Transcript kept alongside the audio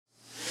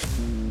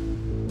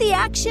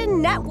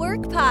Action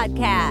Network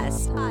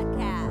Podcast.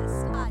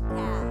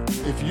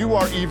 If you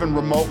are even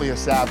remotely a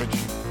savage,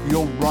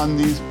 you'll run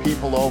these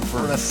people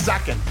over in a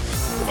second.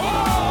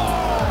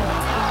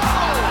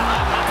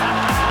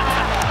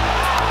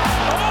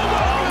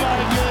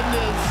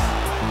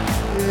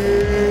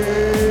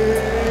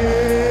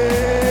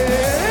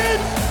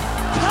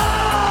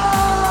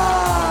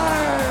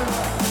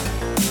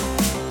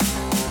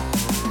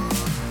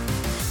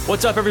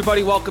 What's up,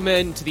 everybody? Welcome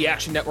in to the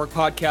Action Network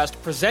podcast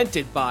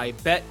presented by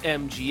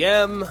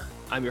BetMGM.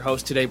 I'm your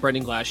host today,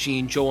 Brendan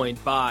Glasheen,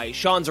 joined by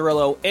Sean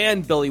Zerillo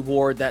and Billy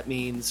Ward. That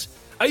means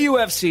a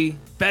UFC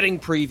betting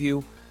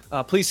preview.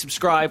 Please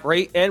subscribe,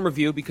 rate, and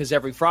review because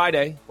every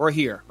Friday we're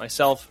here.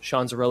 Myself,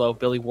 Sean Zerillo,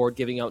 Billy Ward,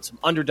 giving out some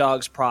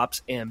underdogs,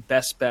 props, and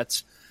best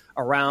bets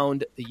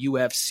around the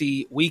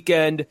UFC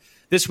weekend.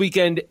 This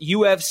weekend,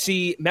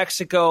 UFC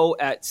Mexico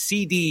at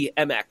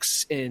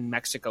CDMX in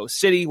Mexico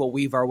City. We'll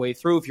weave our way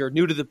through. If you're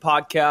new to the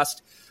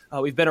podcast,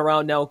 we've been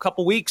around now a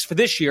couple weeks for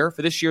this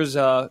year's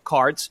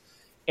cards.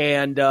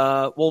 And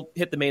we'll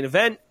hit the main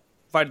event,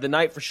 fight of the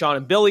night for Sean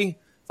and Billy,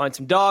 find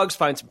some dogs,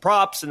 find some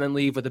props, and then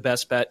leave with the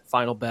best bet,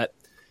 final bet.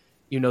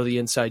 You know the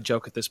inside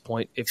joke at this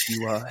point if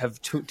you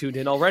have tuned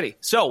in already.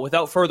 So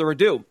without further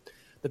ado,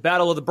 the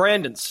Battle of the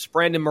Brandons.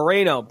 Brandon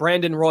Moreno,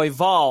 Brandon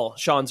Royval,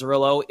 Sean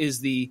Zerillo is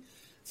the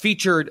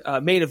featured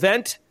main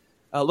event.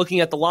 Looking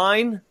at the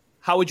line,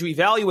 how would you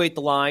evaluate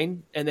the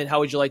line, and then how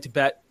would you like to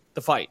bet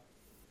the fight?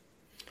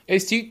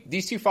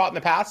 These two fought in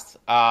the past.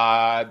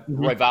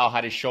 Royval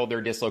had his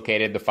shoulder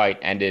dislocated. The fight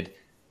ended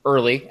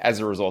early as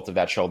a result of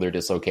that shoulder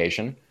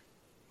dislocation.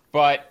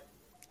 But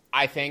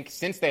I think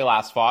since they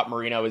last fought,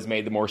 Moreno has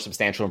made the more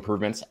substantial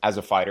improvements as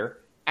a fighter.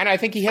 And I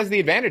think he has the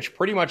advantage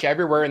pretty much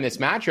everywhere in this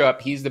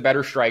matchup. He's the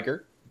better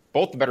striker,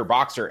 both the better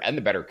boxer and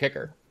the better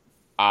kicker.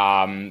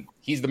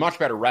 He's the much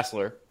better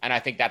wrestler, and I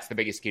think that's the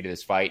biggest key to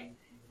this fight.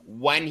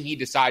 When he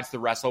decides to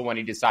wrestle, when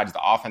he decides to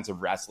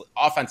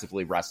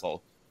offensively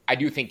wrestle, I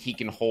do think he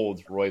can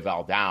hold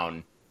Royval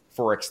down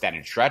for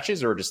extended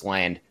stretches or just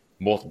land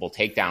multiple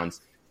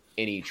takedowns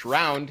in each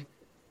round.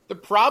 The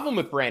problem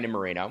with Brandon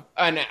Moreno,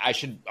 and I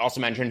should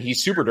also mention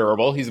he's super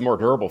durable. He's a more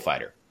durable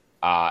fighter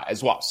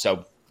as well.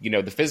 So,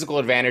 the physical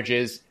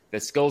advantages, the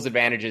skills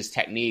advantages,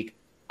 technique,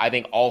 I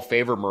think all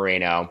favor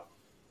Moreno.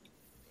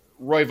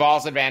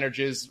 Royval's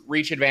advantages,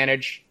 reach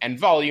advantage, and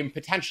volume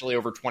potentially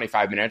over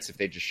 25 minutes if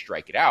they just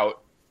strike it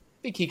out.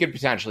 I think he could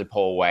potentially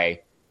pull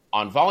away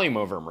on volume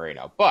over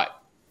Moreno. But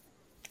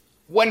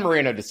when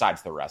Moreno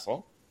decides to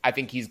wrestle, I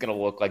think he's going to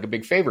look like a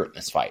big favorite in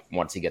this fight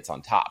once he gets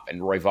on top.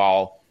 And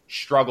Royval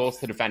struggles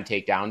to defend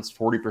takedowns,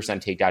 40%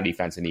 takedown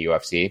defense in the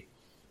UFC.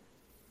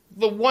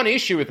 The one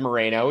issue with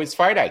Moreno is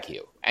fight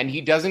IQ, and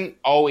he doesn't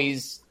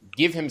always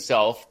give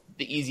himself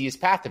the easiest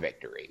path to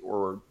victory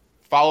or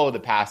follow the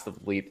path of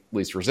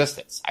least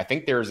resistance. I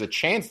think there's a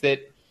chance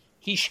that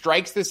he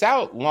strikes this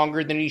out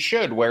longer than he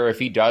should, where if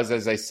he does,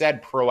 as I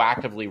said,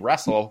 proactively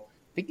wrestle,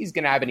 I think he's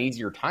going to have an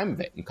easier time of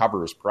it and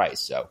cover his price.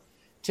 So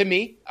to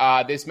me,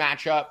 this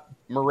matchup,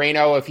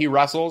 Moreno, if he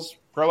wrestles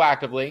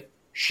proactively,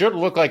 should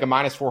look like a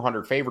minus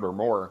 400 favorite or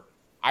more.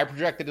 I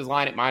projected his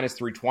line at minus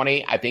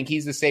 320. I think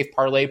he's a safe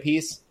parlay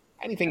piece.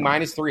 Anything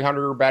minus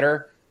 300 or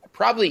better. I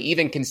probably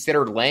even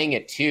considered laying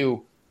it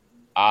too.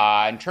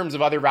 In terms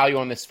of other value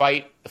on this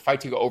fight, the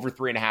fight to go over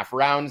 3.5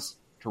 rounds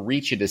to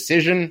reach a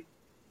decision.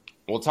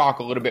 We'll talk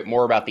a little bit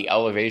more about the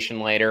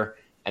elevation later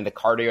and the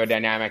cardio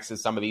dynamics of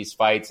some of these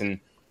fights. And,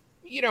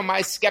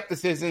 my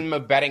skepticism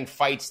of betting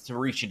fights to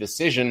reach a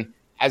decision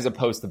as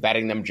opposed to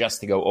betting them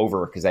just to go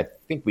over, because I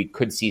think we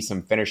could see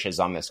some finishes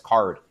on this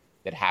card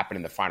that happen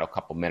in the final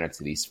couple minutes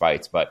of these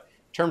fights. But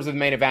in terms of the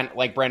main event,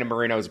 like Brandon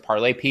Moreno is a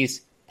parlay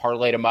piece,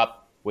 parlayed him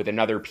up with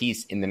another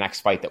piece in the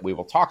next fight that we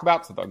will talk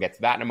about. So I'll get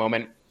to that in a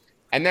moment.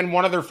 And then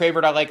one other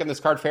favorite I like on this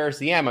card, Faris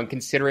Ziem. I'm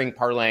considering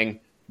parlaying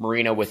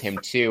Moreno with him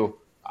too.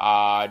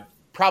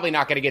 Probably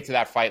not going to get to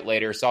that fight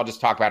later, so I'll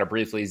just talk about it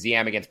briefly.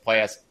 Ziem against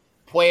Puelles.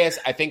 Puelles,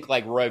 I think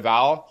like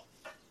Royval,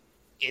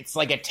 it's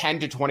like a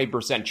 10 to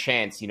 20%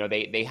 chance.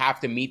 They have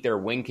to meet their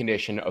win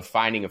condition of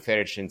finding a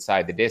finish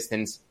inside the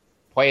distance.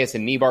 Puelles, a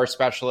knee bar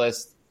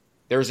specialist.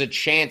 There's a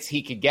chance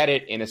he could get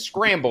it in a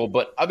scramble,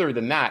 but other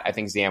than that, I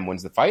think Ziem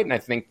wins the fight. And I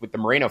think with the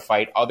Moreno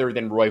fight, other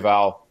than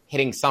Royval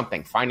hitting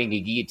something, finding a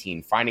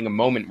guillotine, finding a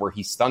moment where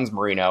he stuns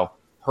Moreno,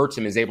 hurts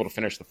him, is able to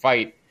finish the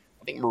fight,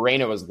 I think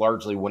Moreno is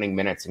largely winning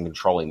minutes and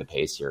controlling the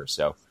pace here.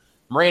 So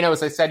Moreno,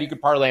 as I said, you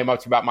could parlay him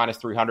up to about minus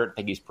 300. I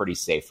think he's pretty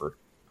safe for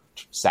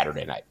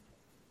Saturday night.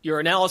 Your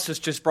analysis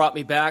just brought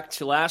me back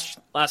to last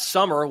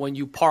summer when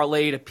you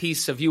parlayed a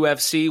piece of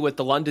UFC with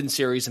the London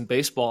series in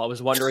baseball. I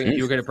was wondering if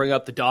you were going to bring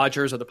up the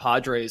Dodgers or the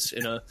Padres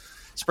in a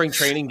spring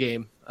training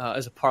game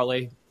as a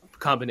parlay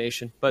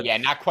combination. But yeah,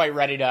 not quite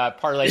ready to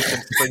parlay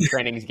some spring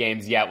training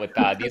games yet with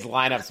these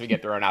lineups we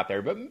get thrown out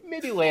there. But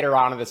maybe later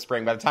on in the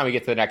spring, by the time we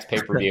get to the next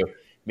pay-per-view,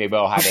 maybe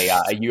we'll have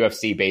a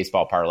UFC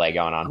baseball parlay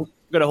going on. I'm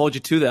going to hold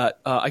you to that.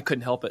 I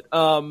couldn't help it.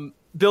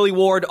 Billy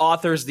Ward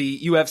authors the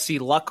UFC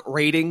luck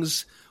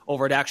ratings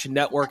over at Action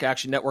Network,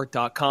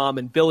 actionnetwork.com.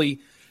 And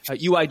Billy,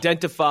 you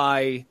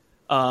identify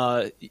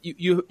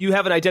You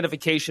have an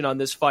identification on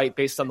this fight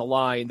based on the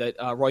line that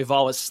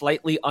Royval is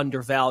slightly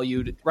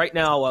undervalued. Right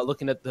now,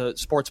 looking at the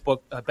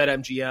sportsbook,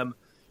 BetMGM,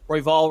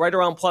 Royval right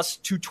around plus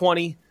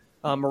 220,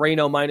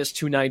 Moreno minus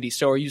 290.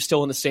 So are you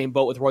still in the same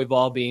boat with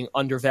Royval being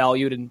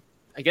undervalued? And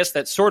I guess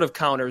that sort of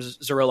counters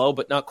Zerillo,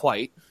 but not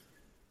quite.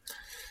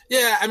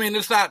 Yeah, I mean,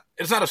 it's not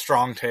a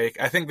strong take.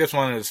 I think this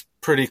one is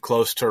pretty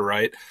close to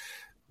right.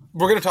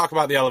 We're going to talk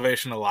about the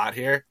elevation a lot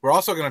here. We're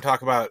also going to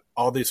talk about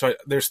all these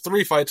fights. There's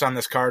 3 fights on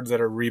this card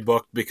that are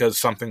rebooked because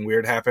something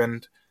weird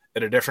happened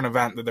at a different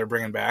event that they're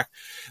bringing back.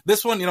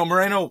 This one,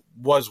 Moreno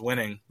was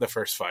winning the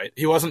first fight.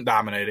 He wasn't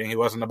dominating. He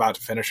wasn't about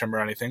to finish him or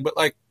anything, but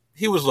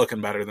he was looking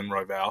better than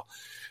Royval.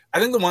 I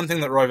think the one thing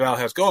that Royval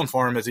has going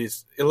for him is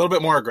he's a little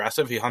bit more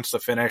aggressive. He hunts the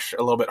finish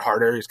a little bit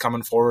harder. He's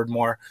coming forward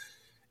more.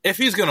 If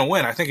he's going to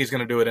win, I think he's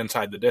going to do it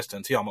inside the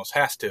distance. He almost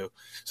has to.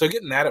 So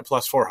getting that at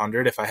plus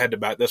 400, if I had to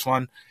bet this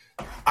one,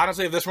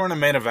 honestly, if this were in a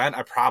main event,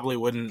 I probably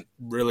wouldn't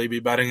really be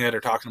betting it or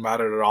talking about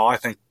it at all. I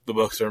think the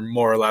books are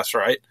more or less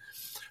right.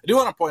 I do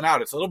want to point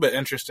out, it's a little bit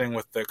interesting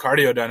with the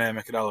cardio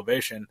dynamic at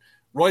elevation.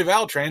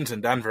 Royval trains in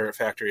Denver at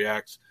Factory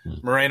X.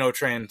 Moreno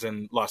trains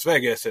in Las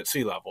Vegas at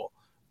sea level.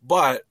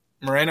 But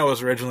Moreno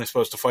was originally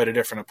supposed to fight a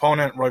different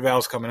opponent.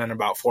 Royval's coming in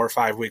about 4 or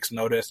 5 weeks'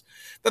 notice.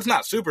 That's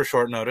not super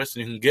short notice,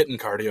 and you can get in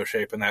cardio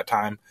shape in that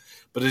time.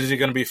 But is he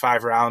going to be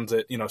 5 rounds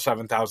at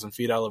 7,000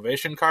 feet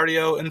elevation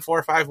cardio in 4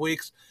 or 5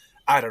 weeks?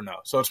 I don't know.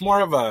 So it's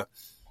more of a,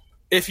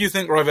 if you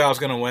think Royval's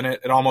going to win it,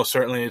 it almost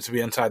certainly needs to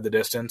be inside the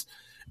distance.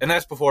 And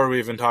that's before we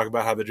even talk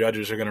about how the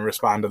judges are going to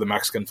respond to the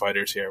Mexican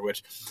fighters here,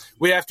 which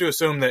we have to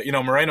assume that,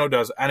 Moreno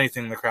does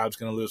anything, the crowd's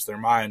going to lose their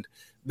mind.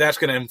 That's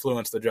going to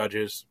influence the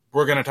judges.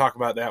 We're going to talk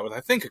about that with, I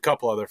think, a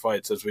couple other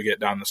fights as we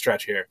get down the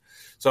stretch here.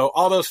 So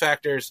all those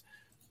factors,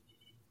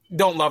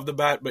 don't love the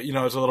bet, but,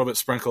 it's a little bit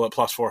sprinkle at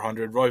plus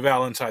 400.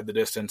 Royval inside the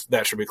distance,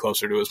 that should be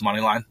closer to his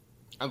money line.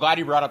 I'm glad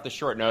you brought up the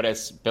short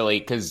notice, Billy,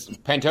 because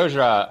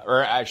Pantoja,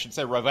 or I should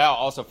say Royval,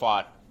 also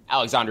fought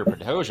Alexander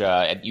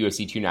Pantoja at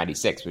UFC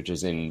 296, which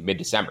is in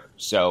mid-December.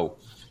 So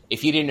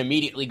if he didn't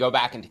immediately go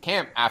back into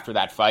camp after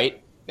that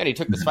fight, then he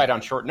took this fight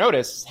on short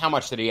notice. How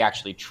much did he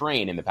actually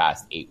train in the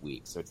past 8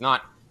 weeks? So it's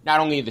not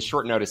only the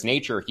short notice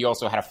nature, he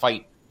also had a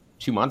fight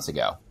 2 months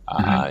ago,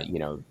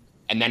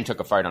 and then took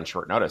a fight on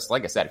short notice.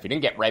 Like I said, if he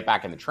didn't get right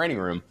back in the training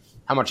room,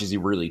 how much has he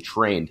really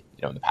trained,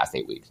 in the past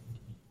 8 weeks?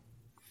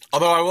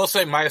 Although I will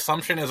say my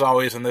assumption is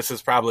always, and this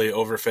is probably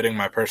overfitting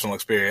my personal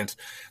experience,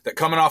 that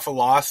coming off a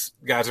loss,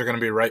 guys are going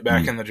to be right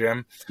back in the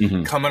gym.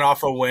 Mm-hmm. Coming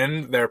off a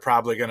win, they're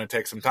probably going to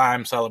take some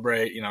time,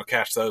 celebrate,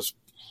 cash those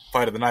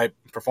fight of the night,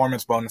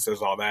 performance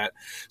bonuses, all that.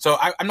 So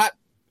I'm not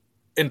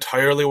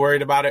entirely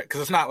worried about it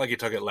because it's not like he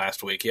took it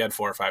last week. He had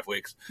 4 or 5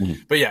 weeks.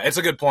 Mm-hmm. But yeah, it's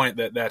a good point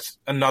that's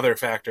another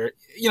factor.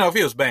 If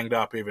he was banged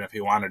up, even if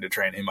he wanted to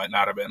train, he might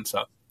not have been.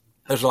 So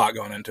there's a lot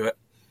going into it.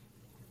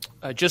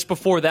 Just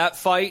before that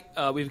fight,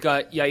 we've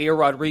got Yair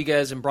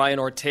Rodriguez and Brian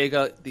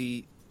Ortega.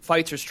 The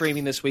fights are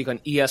streaming this week on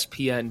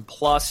ESPN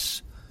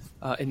Plus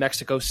in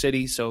Mexico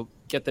City, so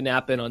get the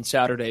nap in on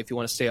Saturday if you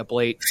want to stay up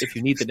late, if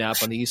you need the nap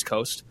on the East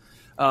Coast.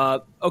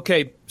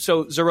 Okay,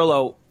 so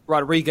Zerillo,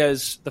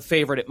 Rodriguez, the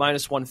favorite at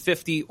minus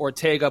 150,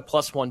 Ortega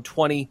plus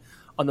 120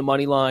 on the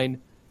money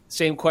line.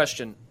 Same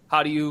question.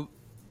 How do you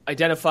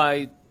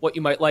identify what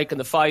you might like in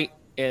the fight?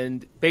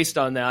 And based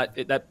on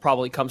that, that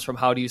probably comes from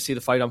how do you see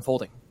the fight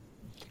unfolding?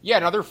 Yeah,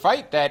 another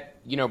fight that,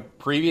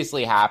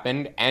 previously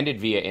happened,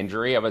 ended via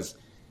injury. I was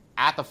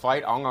at the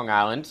fight on Long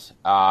Island.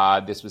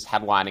 This was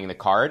headlining the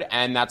card,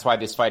 and that's why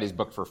this fight is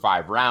booked for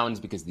 5 rounds,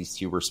 because these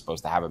two were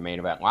supposed to have a main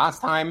event last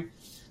time.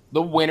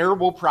 The winner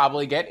will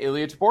probably get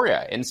Ilia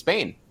Topuria in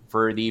Spain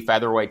for the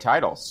featherweight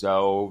title.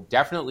 So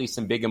definitely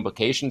some big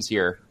implications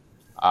here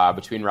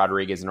between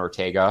Rodriguez and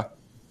Ortega.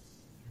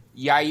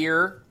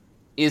 Yair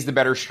is the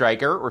better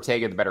striker,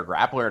 Ortega the better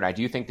grappler, and I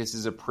do think this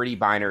is a pretty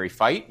binary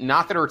fight.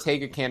 Not that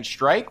Ortega can't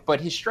strike,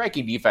 but his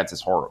striking defense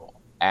is horrible.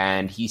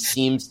 And he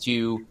seems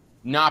to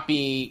not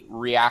be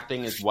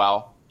reacting as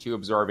well to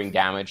absorbing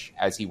damage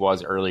as he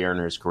was earlier in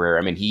his career.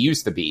 I mean, he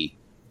used to be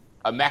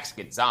a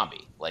Mexican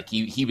zombie. Like,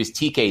 he was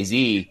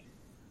TKZ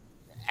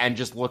and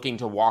just looking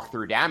to walk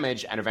through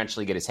damage and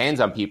eventually get his hands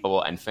on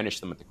people and finish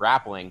them with the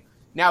grappling.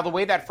 Now, the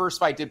way that first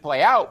fight did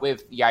play out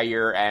with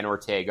Yair and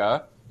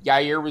Ortega,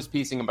 Yair was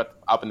piecing him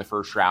up in the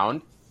first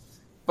round,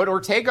 but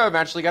Ortega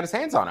eventually got his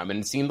hands on him,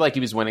 and it seemed like he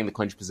was winning the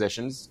clinch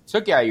positions,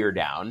 took Yair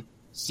down,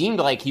 seemed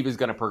like he was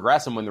going to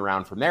progress and win the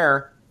round from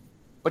there,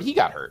 but he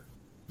got hurt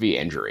via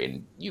injury.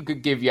 And you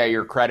could give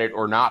Yair credit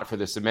or not for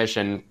the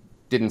submission.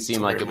 Didn't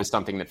seem like it was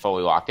something that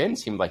fully locked in.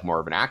 Seemed like more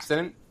of an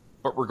accident.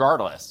 But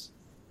regardless,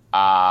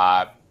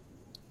 I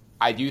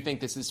do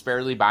think this is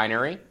fairly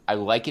binary. I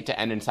like it to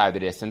end inside the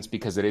distance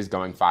because it is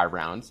going 5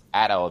 rounds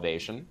at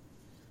elevation.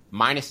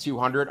 Minus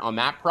 200 on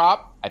that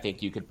prop. I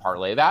think you could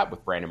parlay that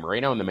with Brandon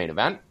Moreno in the main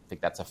event. I think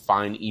that's a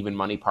fine even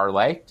money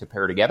parlay to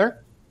pair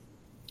together.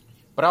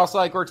 But I also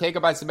like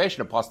Ortega by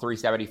submission at plus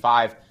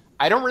 375.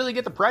 I don't really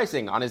get the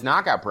pricing on his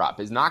knockout prop.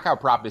 His knockout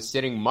prop is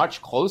sitting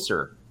much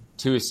closer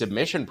to his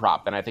submission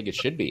prop than I think it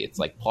should be. It's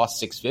like plus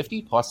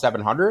 650, plus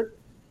 700.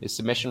 His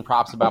submission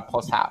prop's about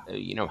plus half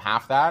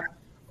that.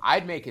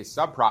 I'd make his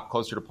sub prop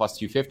closer to plus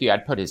 250.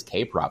 I'd put his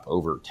K prop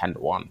over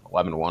 10-1,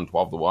 11-1,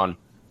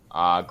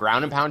 12-1.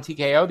 Ground and pound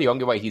TKO, the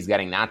only way he's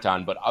getting that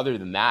done. But other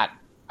than that,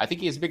 I think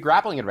he has a big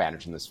grappling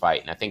advantage in this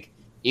fight. And I think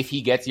if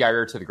he gets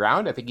Yair to the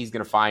ground, I think he's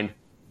going to find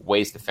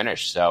ways to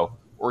finish. So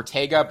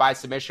Ortega by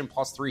submission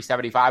plus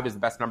 375 is the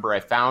best number I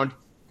found. You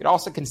could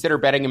also consider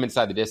betting him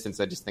inside the distance.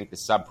 I just think the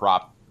sub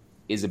prop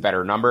is a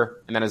better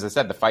number. And then, as I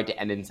said, the fight to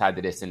end inside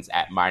the distance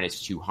at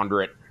minus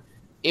 200.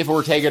 If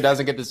Ortega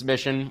doesn't get the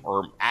submission,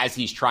 or as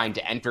he's trying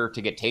to enter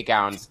to get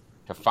takedowns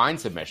to find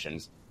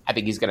submissions, I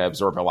think he's going to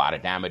absorb a lot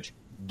of damage,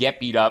 get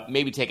beat up,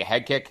 maybe take a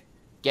head kick,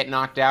 get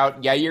knocked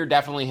out. Yair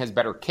definitely has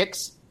better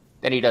kicks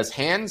than he does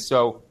hands,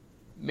 so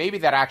maybe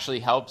that actually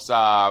helps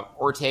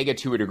Ortega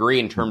to a degree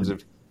in terms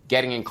of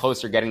getting in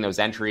closer, getting those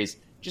entries.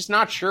 Just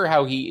not sure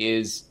how he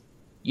is,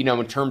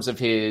 in terms of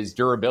his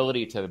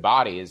durability to the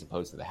body as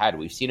opposed to the head.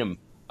 We've seen him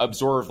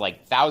absorb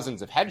like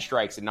thousands of head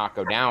strikes and not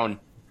go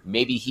down.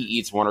 Maybe he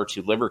eats one or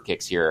two liver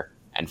kicks here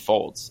and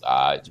folds.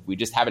 We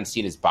just haven't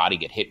seen his body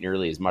get hit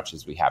nearly as much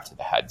as we have to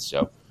the head.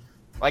 So,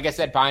 like I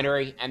said,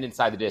 binary and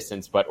inside the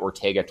distance, but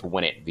Ortega to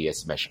win it via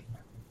submission.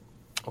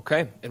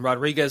 Okay, and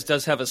Rodriguez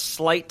does have a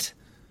slight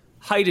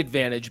height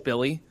advantage,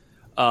 Billy.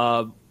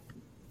 And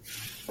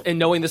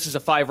knowing this is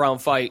a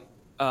 5-round fight,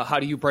 how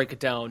do you break it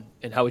down,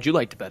 and how would you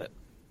like to bet it?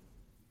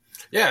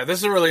 Yeah, this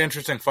is a really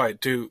interesting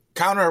fight. To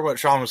counter what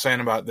Sean was saying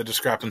about the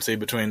discrepancy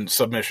between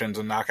submissions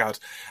and knockouts,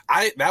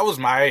 that was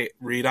my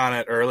read on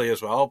it early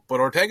as well. But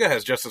Ortega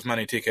has just as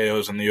many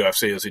TKOs in the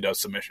UFC as he does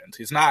submissions.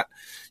 He's not,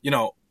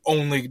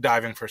 only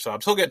diving for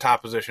subs. He'll get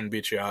top position,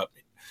 beat you up.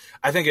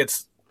 I think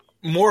it's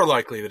more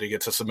likely that he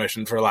gets a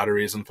submission for a lot of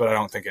reasons, but I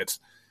don't think it's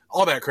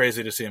all that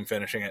crazy to see him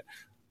finishing it.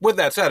 With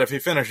that said, if he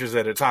finishes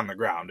it, it's on the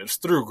ground. It's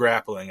through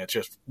grappling. It's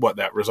just what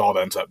that result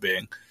ends up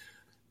being.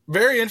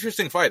 Very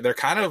interesting fight. They're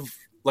kind of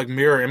like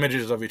mirror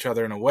images of each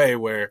other in a way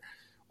where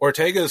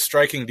Ortega's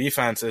striking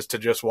defense is to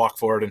just walk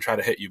forward and try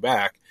to hit you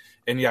back,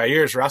 and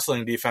Yair's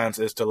wrestling defense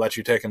is to let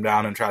you take him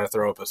down and try to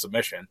throw up a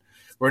submission,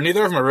 where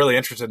neither of them are really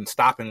interested in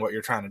stopping what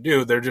you're trying to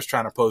do. They're just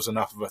trying to pose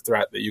enough of a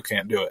threat that you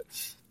can't do it.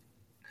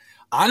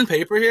 On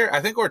paper here, I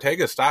think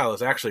Ortega's style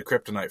is actually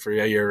kryptonite for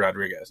Yair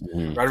Rodriguez.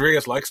 Mm-hmm.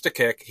 Rodriguez likes to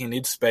kick. He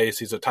needs space.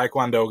 He's a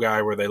Taekwondo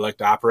guy where they like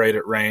to operate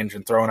at range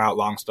and throwing out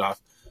long stuff.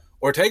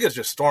 Ortega's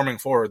just storming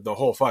forward the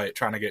whole fight,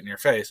 trying to get in your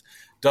face.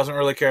 Doesn't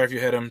really care if you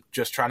hit him,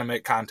 just trying to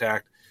make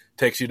contact,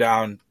 takes you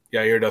down.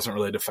 Yair doesn't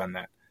really defend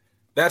that.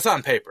 That's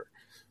on paper.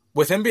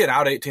 With him being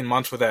out 18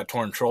 months with that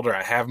torn shoulder,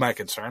 I have my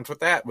concerns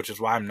with that, which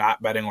is why I'm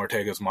not betting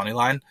Ortega's money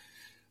line.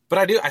 But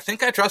I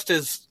think I trust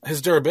his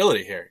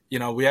durability here.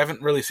 We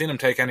haven't really seen him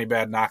take any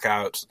bad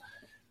knockouts.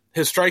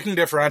 His striking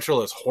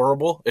differential is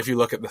horrible if you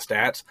look at the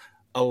stats.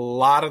 A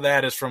lot of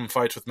that is from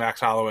fights with Max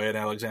Holloway and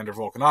Alexander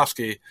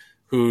Volkanovski,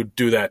 who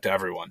do that to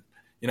everyone.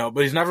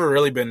 But he's never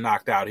really been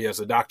knocked out. He has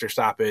a doctor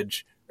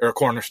stoppage or a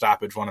corner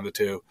stoppage, one of the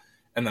two,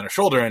 and then a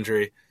shoulder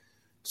injury.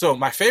 So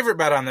my favorite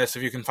bet on this,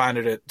 if you can find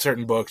it at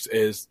certain books,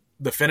 is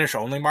the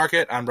finish-only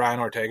market on Brian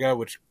Ortega,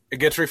 which it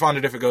gets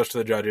refunded if it goes to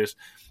the judges.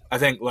 I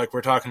think, like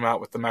we're talking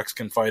about with the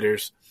Mexican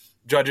fighters,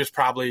 judges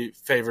probably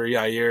favor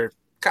Yair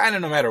kind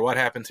of no matter what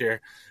happens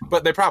here,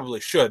 but they probably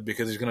should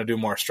because he's going to do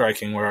more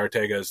striking where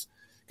Ortega's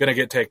going to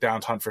get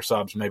takedowns, hunt for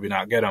subs, maybe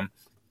not get them.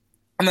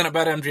 And then at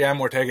BetMGM,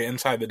 Ortega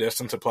inside the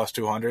distance at plus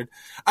 200.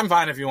 I'm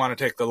fine if you want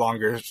to take the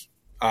longer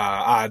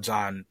odds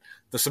on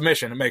the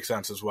submission. It makes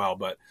sense as well,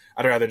 but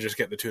I'd rather just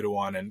get the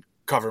 2-1 and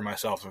cover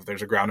myself if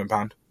there's a ground and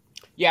pound.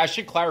 Yeah, I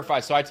should clarify.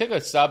 So I took a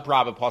sub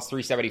prop at plus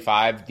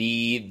 375.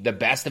 The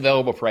best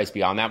available price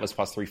beyond that was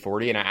plus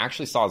 340, and I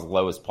actually saw as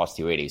low as plus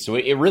 280. So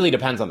it really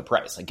depends on the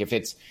price. Like if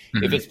it's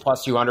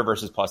plus 200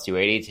 versus plus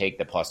 280, take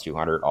the plus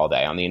 200 all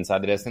day on the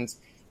inside the distance.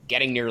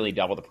 Getting nearly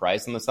double the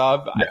price on the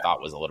sub, I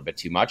thought was a little bit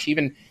too much.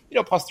 Even,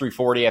 plus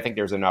 340, I think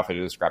there's enough of a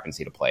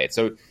discrepancy to play it.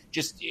 So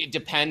it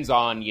depends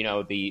on,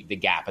 the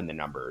gap in the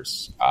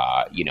numbers,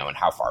 and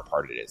how far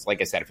apart it is.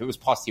 Like I said, if it was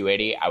plus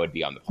 280, I would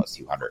be on the plus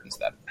 200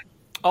 instead.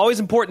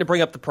 Always important to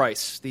bring up the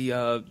price.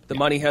 The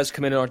money has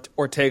come in on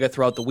Ortega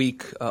throughout the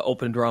week,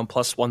 opened around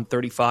plus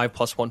 135,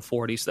 plus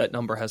 140, so that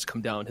number has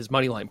come down, his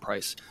money line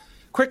price.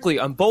 Quickly,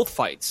 on both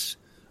fights,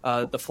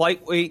 the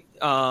flyweight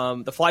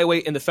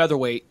and the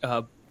featherweight,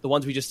 the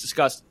ones we just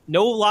discussed.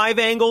 No live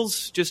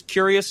angles. Just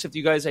curious if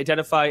you guys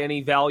identify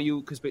any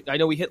value, because I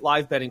know we hit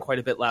live betting quite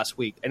a bit last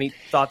week. Any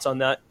thoughts on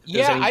that?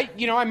 Yeah,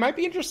 I might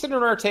be interested in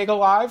Ortega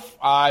live.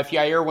 If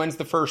Yair wins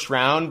the first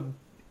round,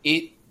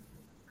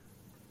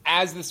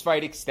 as this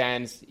fight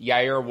extends,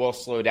 Yair will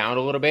slow down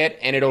a little bit,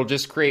 and it'll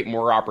just create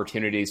more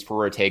opportunities for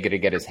Ortega to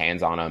get his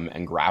hands on him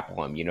and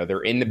grapple him.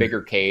 They're in the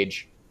bigger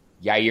cage.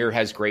 Yair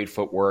has great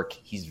footwork.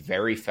 He's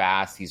very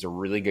fast. He's a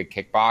really good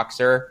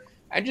kickboxer.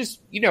 And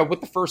just, with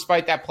the first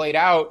fight that played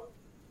out,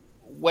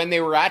 when they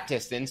were at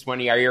distance, when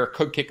Yair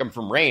could kick him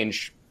from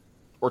range,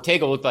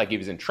 Ortega looked like he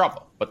was in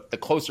trouble. But the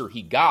closer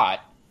he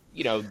got,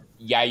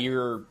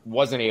 Yair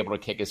wasn't able to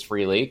kick as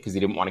freely because he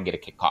didn't want to get a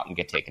kick caught and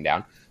get taken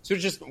down. So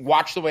just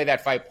watch the way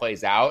that fight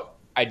plays out.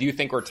 I do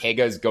think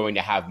Ortega is going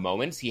to have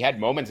moments. He had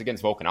moments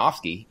against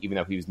Volkanovski, even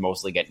though he was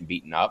mostly getting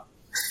beaten up.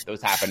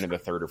 Those happened in the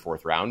third or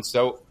fourth round.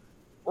 So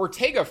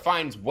Ortega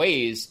finds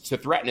ways to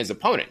threaten his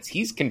opponents.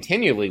 He's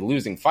continually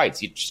losing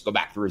fights. You just go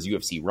back through his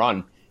UFC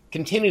run,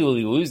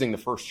 continually losing the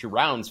first 2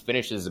 rounds,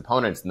 finishes his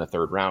opponents in the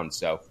third round.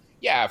 So,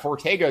 yeah, if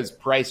Ortega's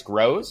price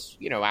grows,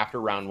 after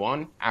round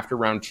 1, after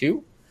round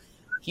 2,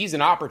 he's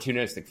an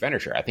opportunistic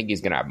finisher. I think he's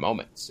going to have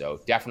moments.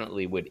 So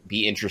definitely would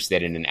be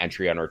interested in an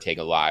entry on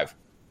Ortega Live.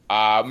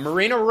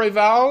 Moreno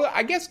Royval,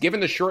 I guess, given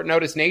the short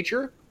notice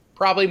nature,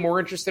 probably more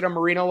interested on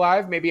Moreno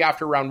Live, maybe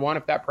after round 1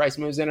 if that price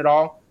moves in at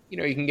all.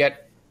 You can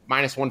get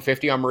minus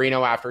 150 on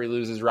Moreno after he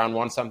loses round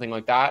 1, something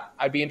like that.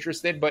 I'd be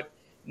interested, but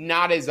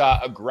not as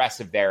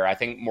aggressive there. I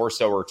think more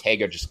so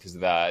Ortega just because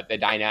of the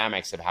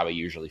dynamics of how he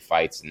usually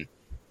fights and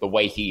the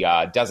way he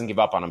doesn't give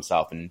up on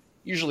himself and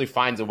usually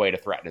finds a way to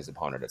threaten his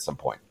opponent at some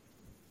point.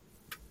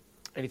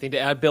 Anything to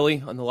add,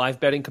 Billy, on the live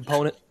betting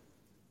component?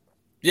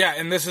 Yeah,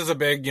 and this is a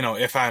big,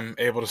 if I'm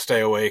able to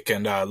stay awake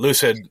and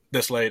lucid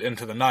this late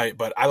into the night.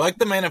 But I like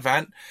the main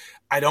event.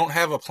 I don't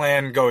have a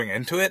plan going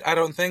into it, I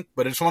don't think,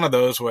 but it's one of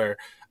those where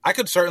I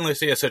could certainly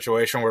see a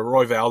situation where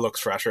Royval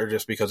looks fresher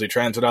just because he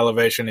trains at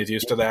elevation. He's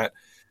used to that.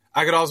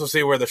 I could also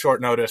see where the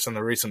short notice and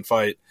the recent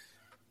fight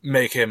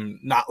make him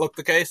not look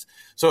the case.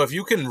 So if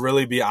you can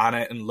really be on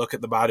it and look at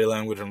the body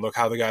language and look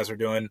how the guys are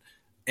doing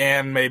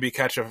and maybe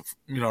catch a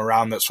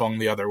round that swung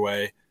the other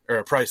way or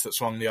a price that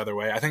swung the other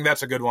way, I think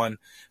that's a good one.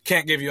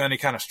 Can't give you any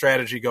kind of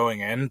strategy going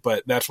in,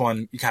 but that's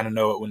one you kind of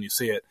know it when you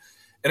see it.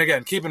 And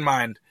again, keep in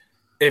mind,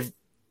 if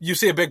you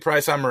see a big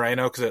price on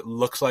Moreno because it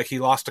looks like he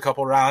lost a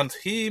couple rounds,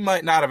 he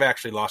might not have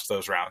actually lost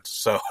those rounds.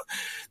 So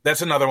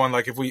that's another one.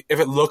 Like if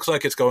it looks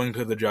like it's going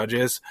to the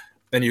judges,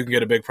 then you can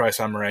get a big price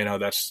on Moreno.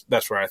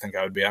 That's where I think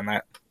I would be on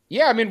that.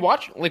 Yeah, I mean,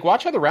 watch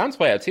how the rounds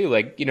play out too.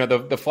 Like,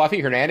 the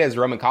Fluffy Hernandez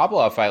Roman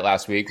Kopylov fight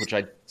last week, which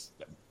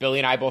Billy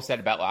and I both said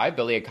about live.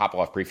 Billy had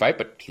Kopylov pre-fight,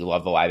 but he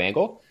loved the live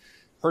angle.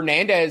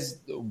 Hernandez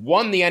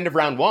won the end of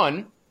round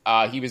 1.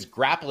 He was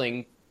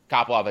grappling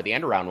Kopylov at the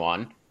end of round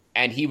 1,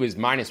 and he was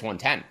minus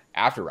 110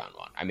 after round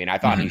 1. I mean, I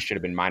thought he should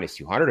have been minus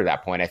 200 at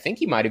that point. I think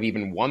he might have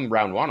even won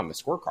round 1 on the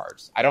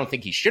scorecards. I don't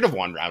think he should have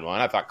won round 1.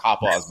 I thought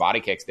Kopylov's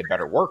body kicks did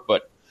better work,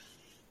 but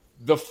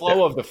the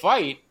flow of the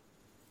fight,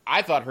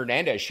 I thought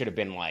Hernandez should have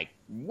been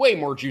way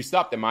more juiced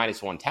up than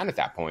minus 110 at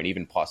that point,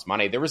 even plus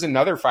money. There was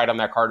another fight on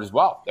that card as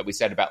well that we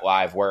said about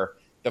live where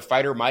the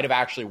fighter might have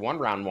actually won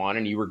round 1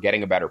 and you were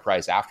getting a better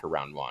price after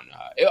round 1.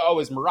 It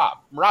was Merab.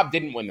 Merab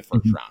didn't win the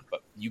first round,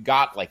 but you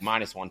got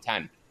minus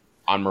 110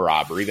 on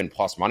Merab or even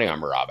plus money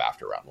on Merab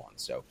after round 1.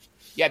 So,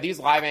 yeah, these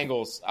live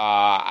angles,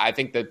 I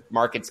think the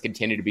markets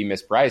continue to be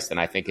mispriced, and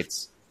I think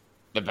it's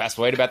the best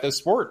way to bet this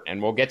sport.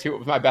 And we'll get to it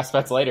with my best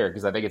bets later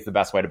because I think it's the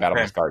best way to bet on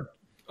this card.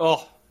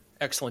 Oh,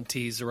 excellent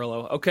tease,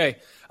 Zerillo. Okay,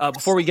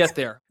 before we get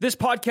there, this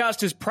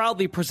podcast is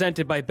proudly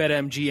presented by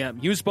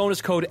BetMGM. Use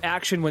bonus code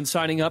ACTION when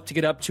signing up to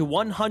get up to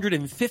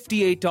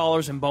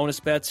 $158 in bonus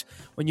bets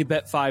when you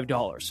bet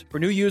 $5. For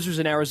new users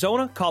in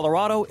Arizona,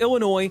 Colorado,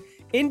 Illinois,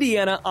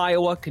 Indiana,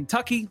 Iowa,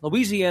 Kentucky,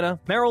 Louisiana,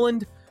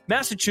 Maryland,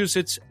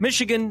 Massachusetts,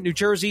 Michigan, New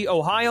Jersey,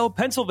 Ohio,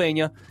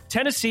 Pennsylvania,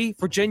 Tennessee,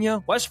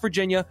 Virginia, West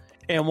Virginia,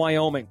 and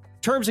Wyoming.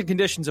 Terms and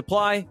conditions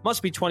apply.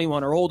 Must be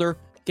 21 or older.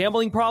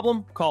 Gambling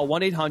problem? Call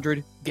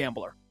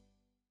 1-800-GAMBLER.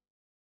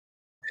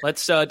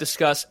 Let's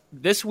discuss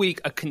this week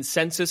a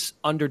consensus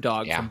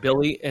underdog from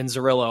Billy and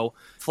Zerillo.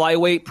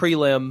 Flyweight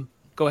prelim.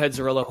 Go ahead,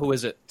 Zerillo. Who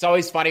is it? It's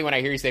always funny when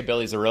I hear you say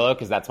Billy Zerillo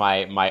because that's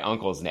my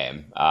uncle's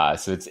name.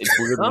 So it's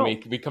weird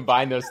when we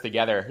combine those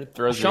together. It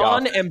throws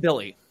Sean me off. and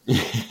Billy.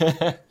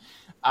 Victor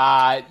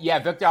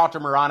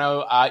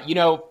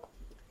Altamirano.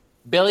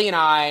 Billy and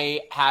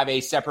I have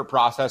a separate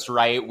process,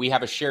 right? We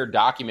have a shared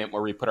document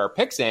where we put our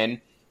picks in,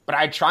 but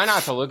I try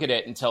not to look at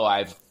it until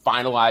I've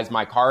finalized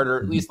my card or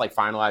at least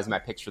finalize my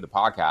picks for the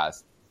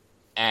podcast.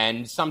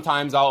 And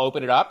sometimes I'll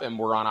open it up and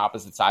we're on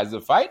opposite sides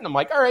of the fight. And I'm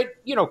like, all right,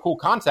 cool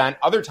content.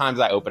 Other times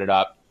I open it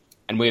up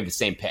and we have the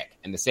same pick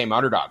and the same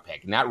underdog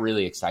pick. And that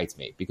really excites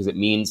me because it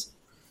means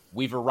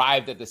we've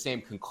arrived at the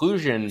same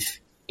conclusion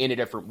in a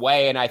different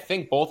way. And I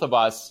think both of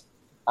us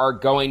are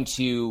going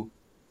to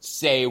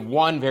say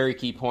one very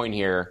key point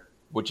here,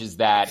 which is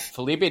that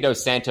Felipe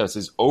Dos Santos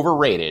is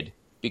overrated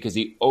because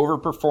he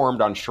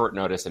overperformed on short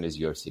notice in his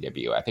UFC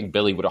debut. I think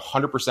Billy would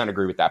 100%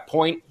 agree with that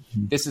point.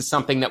 This is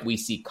something that we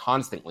see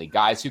constantly.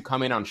 Guys who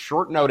come in on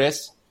short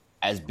notice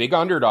as big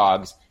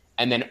underdogs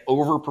and then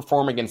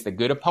overperform against a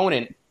good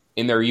opponent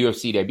in their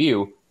UFC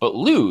debut, but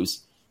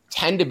lose,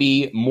 tend to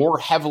be more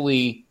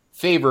heavily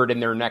favored in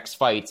their next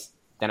fights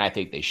than I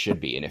think they should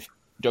be. And if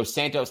Dos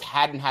Santos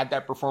hadn't had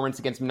that performance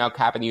against Manel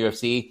Kape in the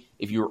UFC,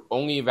 if you were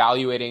only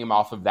evaluating him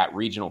off of that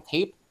regional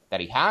tape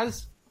that he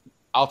has,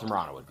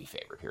 Altamirano would be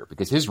favored here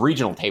because his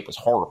regional tape was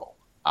horrible.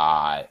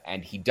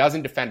 And he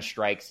doesn't defend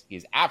strikes. He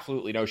has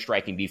absolutely no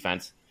striking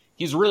defense.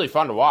 He's really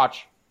fun to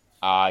watch.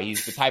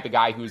 He's the type of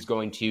guy who's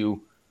going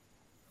to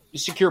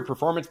secure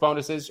performance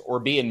bonuses or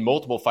be in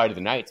multiple fight of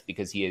the nights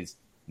because he has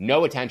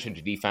no attention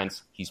to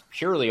defense. He's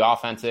purely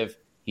offensive.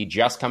 He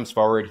just comes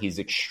forward. He's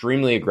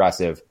extremely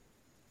aggressive.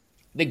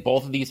 I think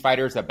both of these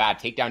fighters have bad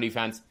takedown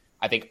defense.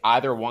 I think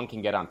either one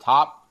can get on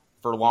top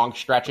for long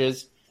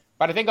stretches.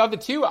 But I think of the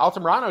two,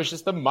 Altamirano is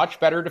just a much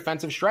better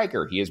defensive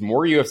striker. He has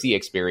more UFC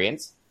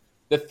experience.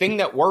 The thing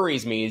that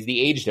worries me is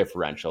the age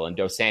differential, and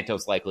Dos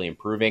Santos likely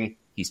improving.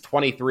 He's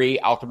 23,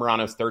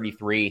 Altamirano's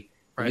 33.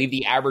 I believe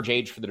the average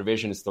age for the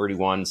division is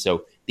 31.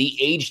 So the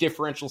age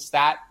differential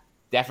stat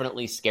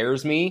definitely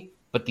scares me.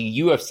 But the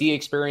UFC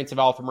experience of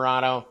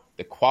Altamirano,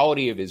 the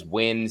quality of his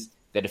wins,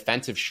 the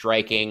defensive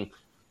striking,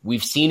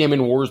 we've seen him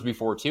in wars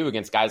before, too,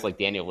 against guys like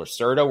Daniel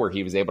Lacerda, where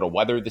he was able to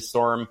weather the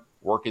storm,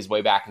 work his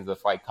way back into the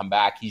fight, come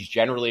back. He's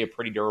generally a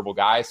pretty durable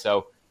guy.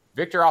 So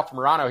Victor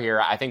Altamirano here,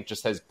 I think,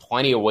 just has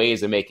plenty of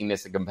ways of making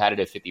this a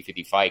competitive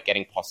 50-50 fight.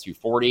 Getting plus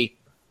 240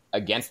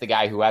 against the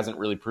guy who hasn't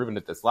really proven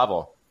at this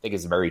level, I think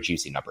is a very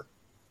juicy number.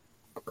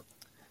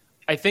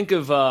 I think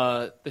of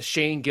the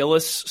Shane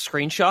Gillis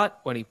screenshot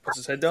when he puts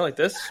his head down like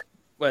this,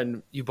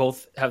 when you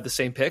both have the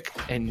same pick,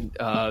 and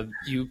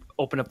you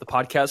open up the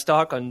podcast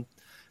doc on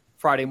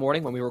Friday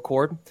morning when we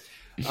record.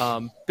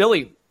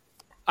 Billy,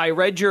 I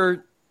read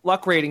your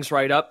luck ratings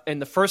write-up, and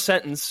the first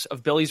sentence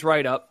of Billy's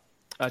write-up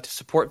to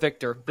support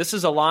Victor, "This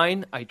is a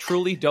line I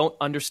truly don't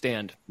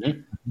understand."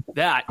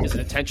 That is an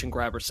attention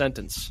grabber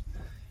sentence.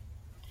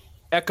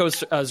 Echo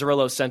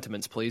Zerillo's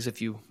sentiments, please,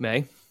 if you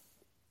may.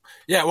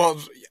 Yeah,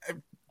 well,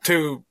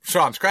 to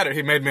Sean's credit,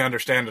 he made me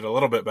understand it a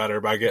little bit better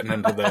by getting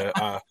into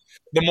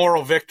the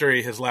moral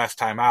victory his last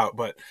time out.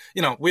 But,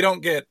 we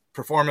don't get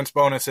performance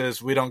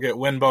bonuses. We don't get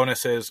win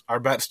bonuses. Our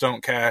bets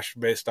don't cash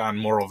based on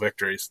moral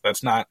victories.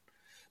 That's not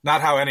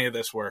how any of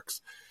this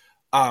works.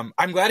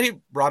 I'm glad he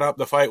brought up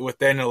the fight with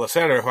Daniel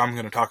Lacerda, who I'm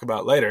going to talk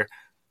about later.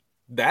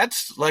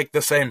 That's like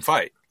the same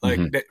fight.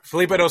 Like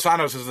Felipe Dos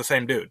Santos is the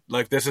same dude.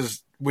 Like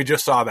we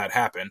just saw that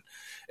happen.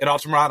 And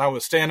Altamirano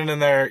was standing in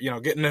there,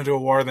 getting into a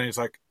war. Then he's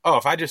like, oh,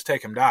 if I just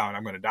take him down,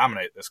 I'm going to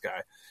dominate this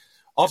guy.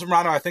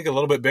 Altamirano, I think, a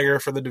little bit bigger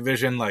for the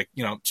division,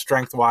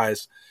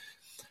 strength-wise.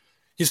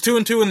 He's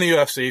 2-2 in the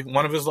UFC.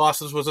 One of his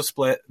losses was a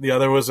split. The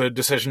other was a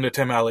decision to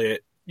Tim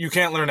Elliott. You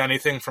can't learn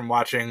anything from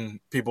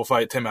watching people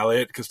fight Tim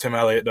Elliott, because Tim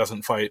Elliott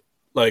doesn't fight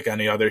like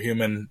any other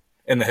human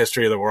in the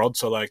history of the world.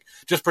 So,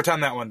 just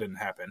pretend that one didn't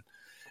happen.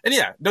 And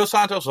yeah, Dos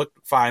Santos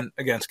looked fine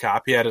against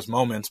Kopp. He had his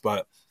moments,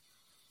 but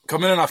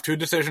coming in off 2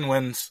 decision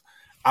wins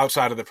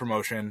outside of the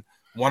promotion,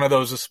 one of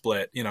those is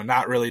split,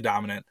 not really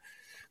dominant.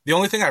 The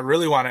only thing I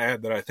really want to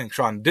add that I think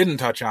Sean didn't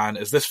touch on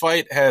is this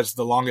fight has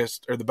the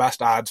longest or the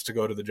best odds to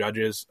go to the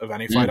judges of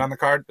any fight on the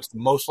card. It's the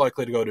most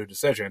likely to go to a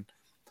decision.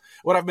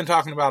 What I've been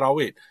talking about all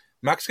week,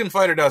 Mexican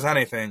fighter does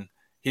anything,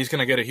 he's going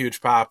to get a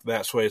huge pop.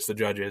 That sways the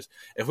judges.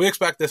 If we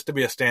expect this to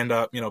be a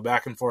stand-up,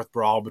 back and forth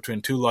brawl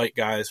between 2 light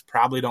guys,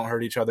 probably don't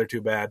hurt each other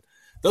too bad.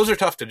 Those are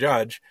tough to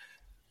judge.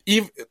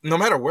 No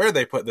matter where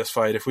they put this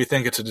fight, if we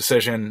think it's a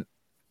decision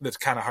that's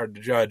kind of hard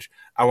to judge,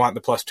 I want the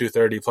plus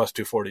 230, plus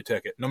 240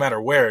 ticket, no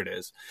matter where it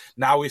is.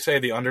 Now we say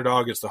the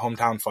underdog is the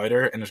hometown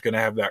fighter and is going to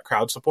have that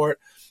crowd support.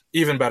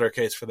 Even better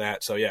case for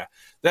that. So, yeah,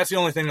 that's the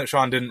only thing that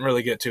Sean didn't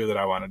really get to that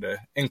I wanted to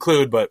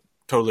include, but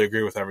totally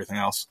agree with everything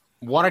else.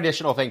 One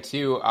additional thing,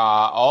 too,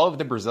 all of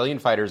the Brazilian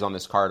fighters on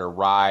this card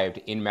arrived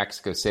in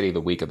Mexico City the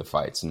week of the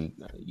fights. And,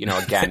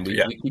 again,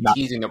 we keep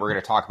teasing that we're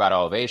going to talk about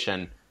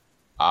elevation.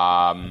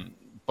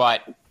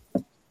 But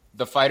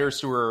the fighters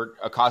who are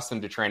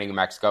accustomed to training in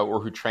Mexico or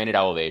who train at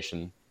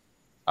elevation,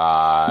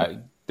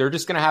 they're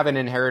just going to have an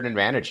inherent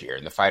advantage here.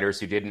 And the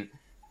fighters who didn't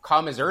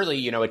come as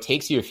early, it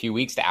takes you a few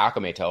weeks to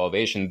acclimate to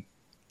elevation.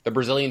 The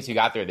Brazilians who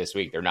got there this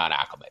week, they're not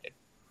acclimated.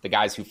 The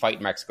guys who fight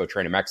in Mexico,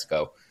 train in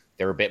Mexico,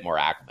 they're a bit more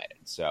acclimated.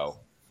 So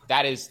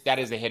that is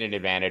a hidden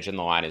advantage in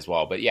the line as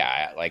well. But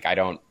yeah,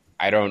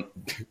 I don't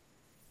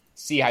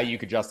see how you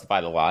could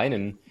justify the line.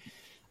 And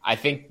I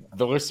think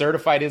the Lacerda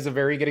fight is a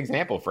very good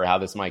example for how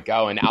this might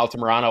go. And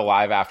Altamirano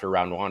live after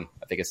round 1,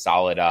 I think a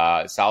solid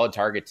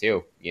target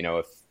too.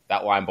 If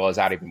that line blows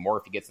out even more,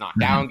 if he gets knocked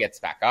down, gets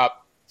back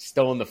up,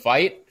 still in the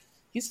fight,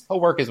 he'll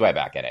work his way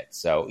back at it.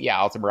 So yeah,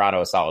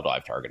 Altamirano a solid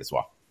live target as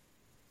well.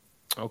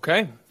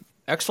 Okay,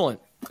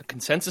 excellent. A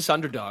consensus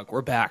underdog.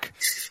 We're back.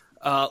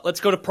 Let's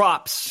go to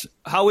props.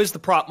 How is the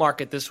prop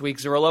market this week,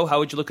 Zerillo? How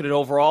would you look at it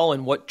overall,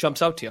 and what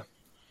jumps out to you?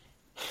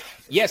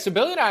 Yeah, so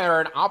Billy and I are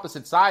on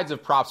opposite sides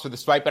of props for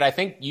this fight, but I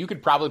think you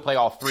could probably play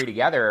all 3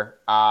 together.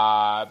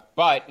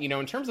 But,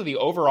 in terms of the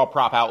overall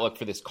prop outlook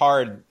for this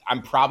card,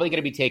 I'm probably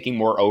going to be taking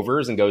more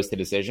overs and goes to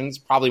decisions,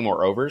 probably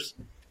more overs.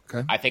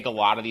 Okay. I think a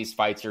lot of these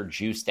fights are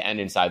juiced to end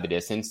inside the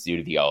distance due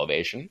to the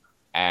elevation.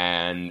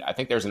 And I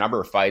think there's a number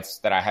of fights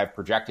that I have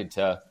projected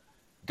to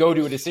go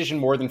to a decision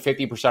more than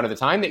 50% of the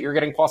time that you're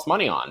getting plus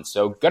money on.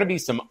 So going to be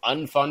some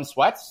unfun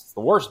sweats. It's the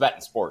worst bet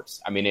in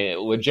sports. I mean, it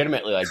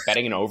legitimately,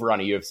 betting an over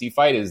on a UFC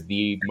fight is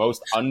the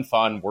most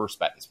unfun, worst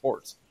bet in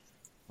sports.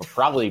 But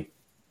probably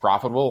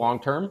profitable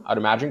long-term, I'd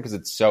imagine, because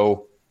it's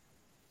so,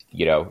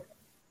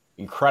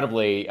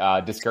 incredibly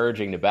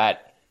discouraging to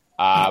bet.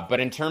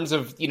 But in terms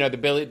of,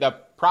 the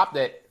prop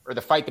or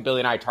the fight that Billy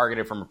and I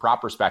targeted from a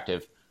prop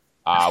perspective,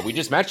 we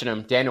just mentioned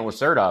him, Daniel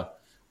Lacerda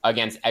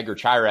against Edgar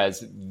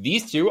Chairez.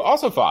 These two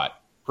also fought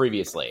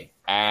previously,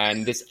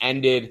 and this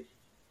ended,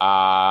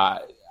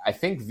 I I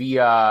think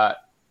via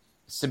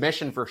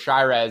submission for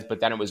Shirez, but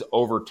then it was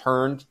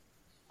overturned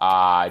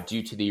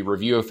due to the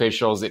review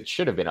officials. It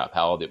should have been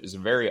upheld. It was a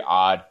very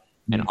odd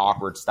and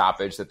awkward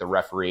stoppage that the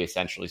referee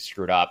essentially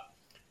screwed up.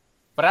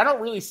 But I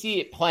don't really see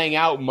it playing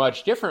out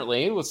much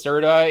differently.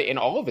 Lacerda, in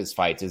all of his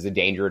fights, is a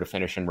danger to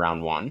finish in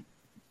round one.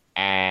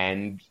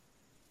 And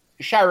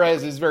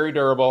Shirez is very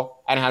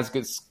durable and has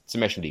good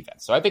submission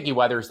defense. So I think he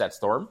weathers that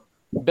storm.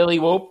 Billy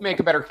will make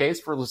a better case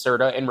for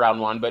Lacerda in round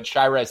one, but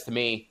Shirez, to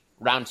me,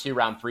 round two,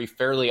 round three,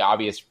 fairly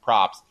obvious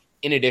props,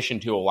 in addition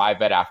to a live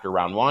bet after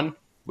round one.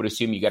 Would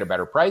assume you get a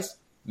better price.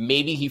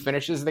 Maybe he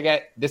finishes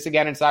this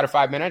again inside of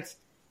 5 minutes.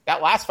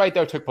 That last fight,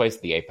 though, took place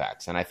at the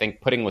Apex, and I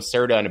think putting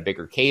Lacerda in a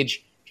bigger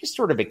cage just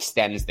sort of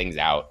extends things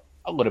out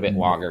a little bit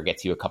longer,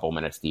 gets you a couple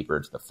minutes deeper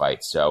into the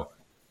fight. So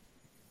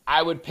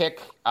I would pick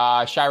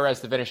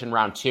Shirez to finish in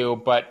round two,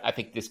 but I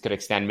think this could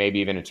extend maybe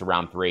even into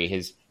round three.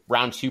 His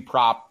round two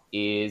prop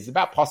is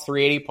about plus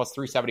 380, plus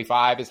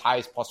 375. His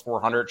highest plus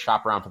 400.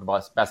 Shop around for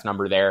the best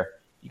number there.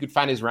 You could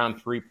find his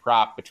round three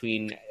prop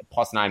between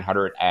plus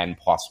 900 and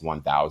plus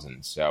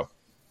 1,000. So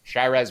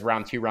Shirez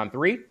round two, round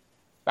three,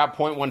 about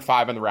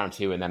 0.15 on the round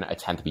two, and then a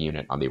tenth of a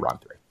unit on the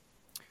round three.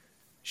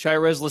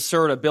 Shirez,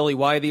 Lacerda, Billy,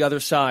 why the other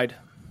side?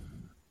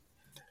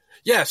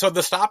 Yeah, so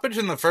the stoppage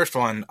in the first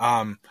one,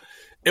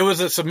 it was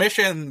a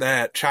submission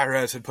that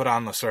Shirez had put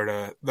on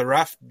Lacerda. The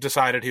ref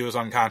decided he was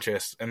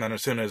unconscious, and then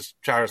as soon as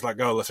Shirez let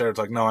go, Lacerda's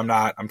like, no, I'm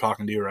not. I'm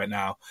talking to you right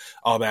now.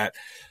 All that.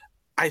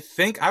 I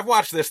think I've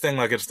watched this thing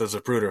like it's the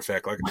Zapruder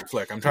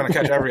flick. I'm trying to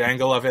catch every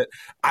angle of it.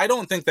 I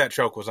don't think that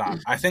choke was on.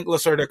 I think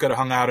Lacerda could have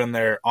hung out in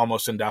there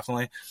almost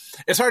indefinitely.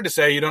 It's hard to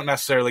say. You don't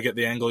necessarily get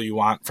the angle you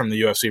want from the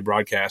UFC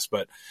broadcast,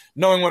 but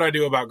knowing what I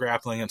do about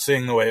grappling and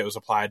seeing the way it was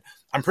applied,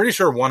 I'm pretty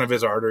sure one of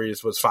his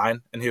arteries was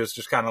fine, and he was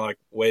just kind of like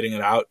waiting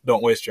it out.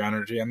 Don't waste your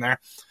energy in there.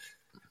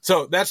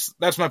 So that's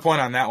my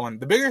point on that one.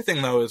 The bigger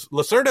thing, though, is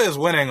Lacerda is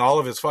winning all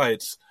of his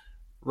fights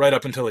right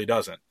up until he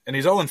doesn't, and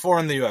he's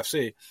 0-4 in the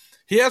UFC.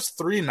 He has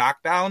 3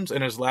 knockdowns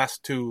in his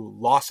last 2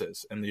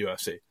 losses in the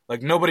UFC.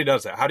 Like, nobody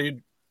does that. How do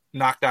you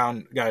knock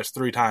down guys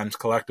 3 times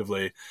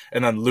collectively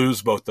and then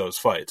lose both those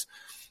fights?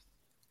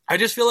 I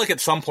just feel like at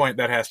some point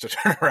that has to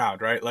turn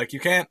around, right? Like, you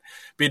can't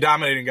be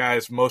dominating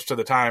guys most of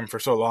the time for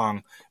so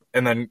long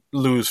and then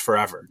lose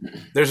forever.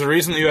 There's a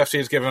reason the UFC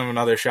has given him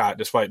another shot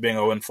despite being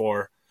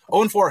 0-4.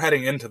 0-4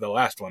 heading into the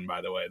last one, by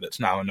the way, that's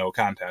now a no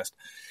contest.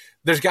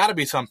 There's got to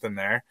be something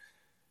there.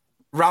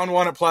 Round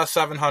one at plus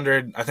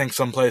 700. I think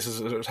some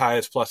places as high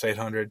as plus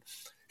 800.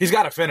 He's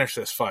got to finish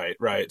this fight,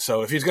 right?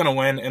 So if he's going to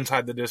win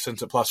inside the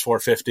distance at plus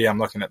 450, I'm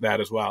looking at that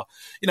as well.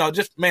 You know,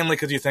 just mainly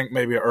because you think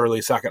maybe an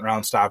early second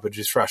round stoppage,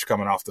 he's fresh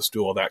coming off the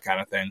stool, that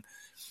kind of thing.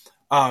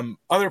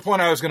 Other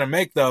point I was going to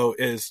make, though,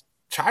 is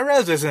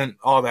Shirez isn't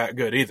all that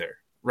good either,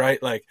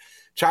 right? Like,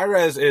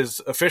 Shirez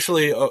is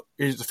officially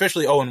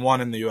 0-1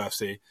 in the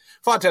UFC.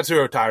 Fought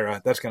Tatsuro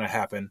Taira, that's going to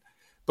happen.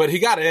 But he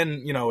got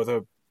in, you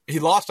know, he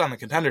lost on the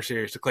Contender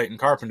Series to Clayton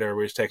Carpenter,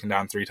 where he's taken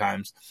down 3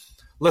 times.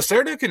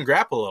 Lacerda can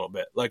grapple a little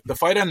bit. Like, the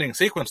fight-ending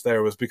sequence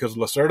there was because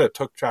Lacerda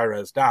took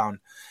Shirez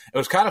down. It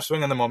was kind of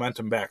swinging the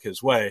momentum back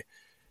his way.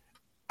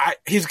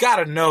 He's got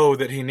to know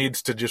that he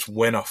needs to just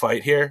win a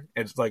fight here.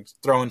 It's like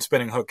throwing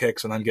spinning hook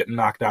kicks and then getting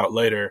knocked out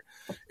later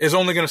is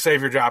only going to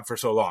save your job for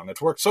so long.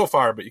 It's worked so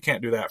far, but you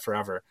can't do that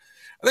forever.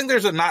 I think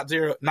there's a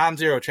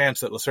non-zero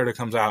chance that Lacerda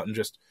comes out and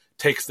just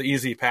takes the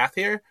easy path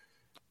here.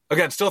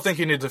 Again, still think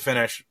he needs to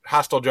finish.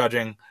 Hostile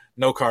judging,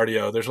 no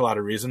cardio. There's a lot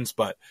of reasons.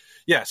 But,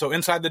 yeah, so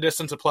inside the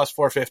distance at plus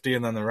 450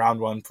 and then the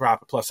round one prop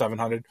at plus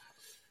 700.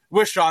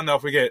 Wish, Sean, though,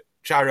 if we get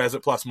Shirez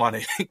at plus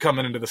money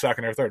coming into the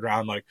second or third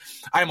round, like,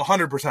 I'm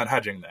 100%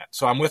 hedging that.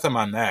 So I'm with him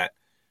on that.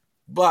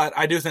 But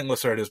I do think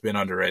Lacerda has been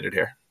underrated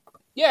here.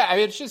 Yeah, I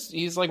mean, it's just,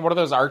 he's like one of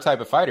those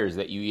archetype of fighters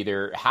that you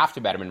either have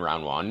to bet him in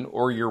round one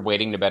or you're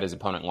waiting to bet his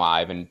opponent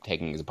live and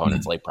taking his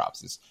opponent's late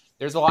props.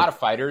 There's a lot of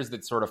fighters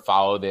that sort of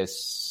follow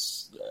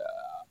this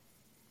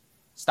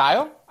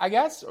style, I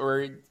guess,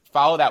 or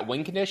follow that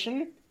win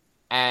condition,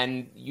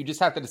 and you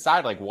just have to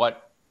decide like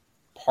what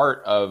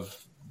part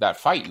of that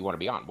fight you want to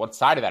be on, what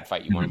side of that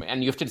fight you want to be,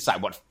 and you have to decide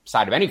what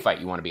side of any fight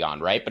you want to be on,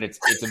 right? But it's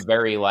a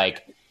very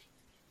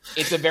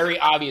it's a very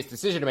obvious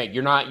decision to make.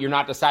 You're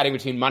not deciding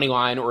between money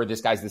line or this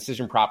guy's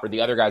decision prop or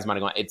the other guy's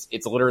money line.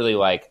 It's literally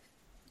like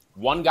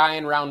one guy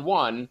in round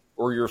one,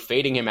 or you're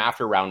fading him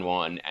after round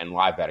one and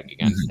live betting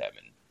against him.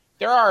 And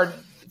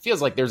it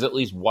feels like there's at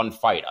least one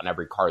fight on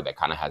every card that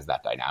kind of has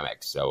that dynamic.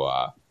 So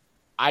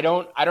I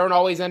don't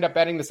always end up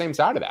betting the same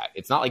side of that.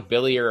 It's not like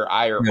Billy or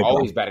I are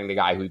always betting the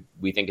guy who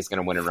we think is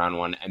going to win in round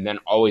one and then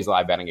always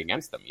live betting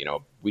against them. You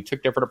know, we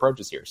took different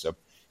approaches here. So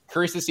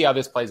curious to see how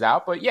this plays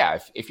out. But yeah,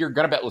 if you're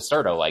going to bet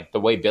Lacerda, like the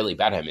way Billy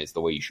bet him is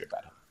the way you should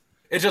bet him.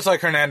 It's just like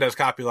Hernandez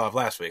Kopylov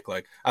last week.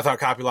 Like, I thought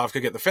Kopylov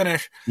could get the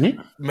finish,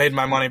 made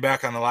my money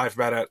back on the live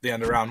bet at the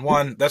end of round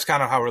one. That's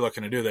kind of how we're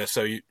looking to do this.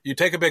 So you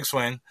take a big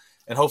swing,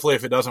 and hopefully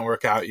if it doesn't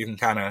work out, you can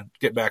kind of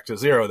get back to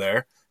zero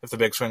there. If the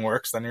big swing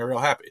works, then you're real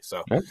happy.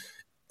 So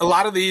a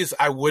lot of these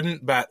I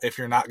wouldn't bet if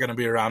you're not going to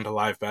be around to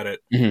live bet it,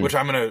 which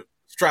I'm going to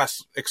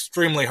stress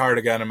extremely hard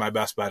again in my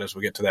best bet as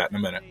we get to that in a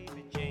minute.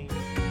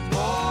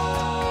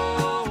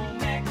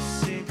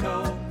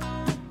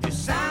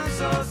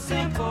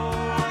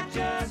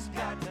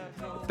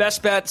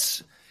 best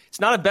bets. It's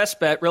not a best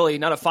bet, really,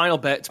 not a final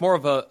bet. It's more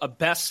of a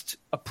best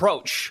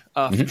approach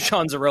from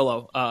Sean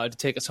Zerillo to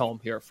take us home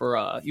here for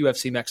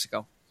UFC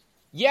Mexico.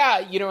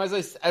 Yeah,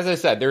 as I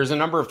said, there's a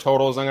number of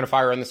totals I'm going to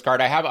fire on this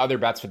card. I have other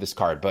bets for this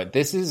card, but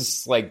this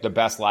is like the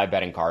best live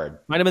betting card.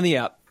 Might have been the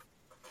app.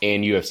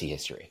 In UFC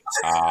history.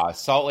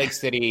 Salt Lake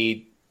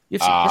City,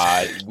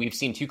 we've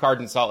seen 2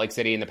 cards in Salt Lake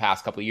City in the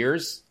past couple of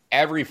years.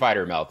 Every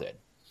fighter melted.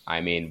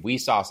 I mean, we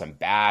saw some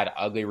bad,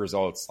 ugly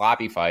results,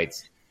 sloppy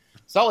fights.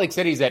 Salt Lake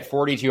City's at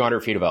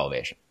 4,200 feet of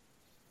elevation.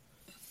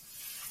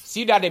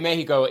 Ciudad de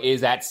Mexico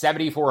is at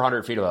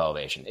 7,400 feet of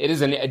elevation. It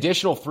is an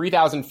additional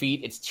 3,000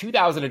 feet. It's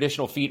 2,000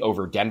 additional feet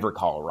over Denver,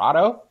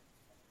 Colorado.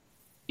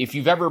 If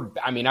you've ever,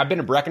 I've been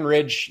to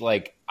Breckenridge.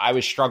 Like, I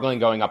was struggling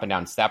going up and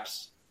down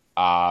steps.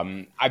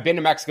 I've been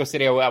to Mexico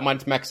City. I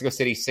went to Mexico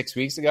City 6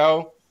 weeks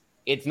ago.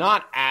 It's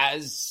not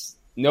as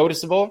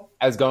noticeable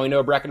as going to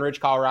a Breckenridge,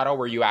 Colorado,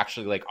 where you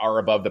actually like are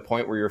above the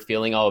point where you're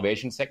feeling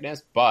elevation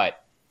sickness,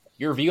 but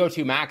your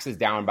VO2 max is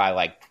down by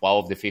like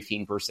 12 to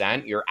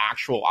 15%. Your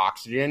actual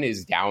oxygen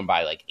is down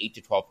by like 8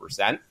 to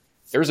 12%.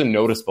 There's a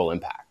noticeable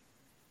impact.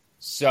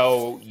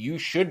 So you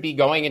should be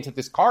going into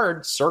this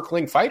card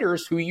circling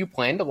fighters who you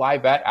plan to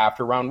live bet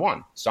after round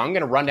 1. So I'm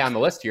going to run down the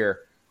list here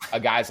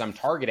of guys I'm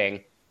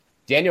targeting.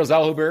 Daniel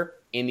Zellhuber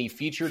in the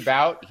featured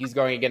bout, he's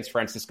going against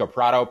Francisco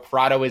Prado.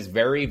 Prado is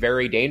very,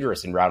 very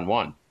dangerous in round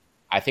 1.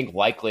 I think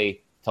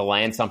likely to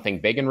land something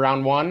big in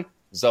round 1.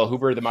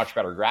 Zellhuber, the much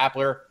better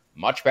grappler,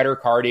 much better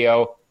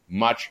cardio,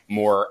 much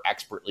more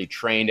expertly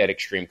trained at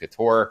Extreme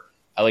Couture.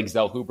 I like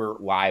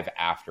Zellhuber live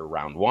after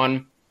round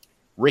 1.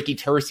 Ricky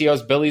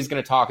Turcios, Billy's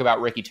going to talk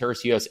about Ricky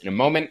Turcios in a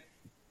moment.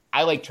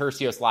 I like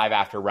Turcios live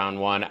after round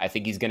 1. I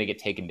think he's going to get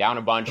taken down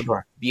a bunch,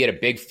 be at a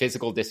big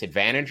physical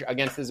disadvantage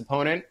against his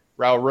opponent,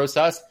 Raul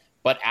Rosas.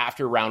 But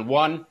after round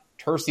 1,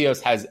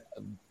 Turcios has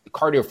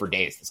cardio for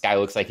days. This guy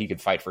looks like he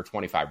could fight for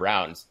 25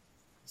 rounds.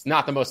 He's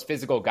not the most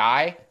physical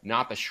guy,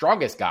 not the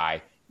strongest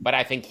guy, but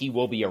I think he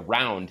will be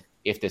around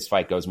if this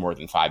fight goes more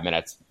than 5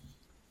 minutes.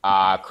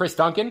 Chris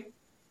Duncan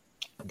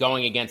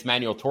going against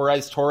Manuel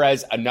Torres.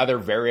 Torres, another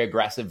very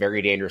aggressive,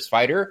 very dangerous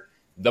fighter,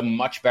 the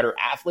much better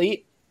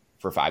athlete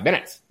for 5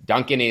 minutes.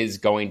 Duncan is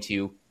going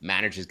to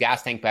manage his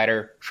gas tank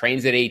better,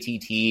 trains at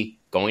ATT,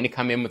 going to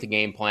come in with a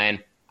game plan.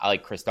 I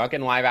like Chris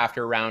Duncan live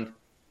after a round.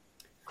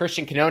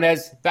 Christian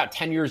Quinones, about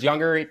 10 years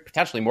younger,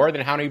 potentially more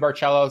than Raoni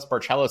Barcelos.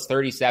 Barcelos,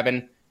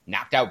 37,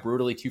 knocked out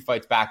brutally 2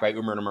 fights back by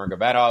Umar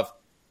Nurmagomedov.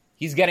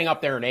 He's getting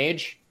up there in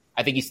age.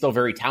 I think he's still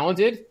very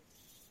talented.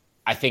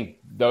 I think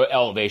the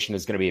elevation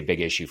is going to be a big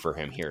issue for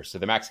him here. So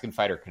the Mexican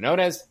fighter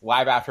Quinones,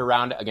 live after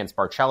round against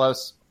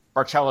Barcelos.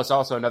 Barcelos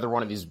also another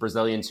one of these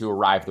Brazilians who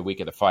arrived the week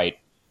of the fight.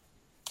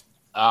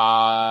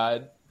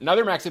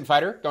 Another Mexican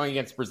fighter going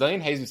against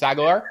Brazilian, Jesus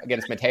Aguilar,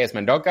 against Mateus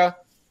Mendonça.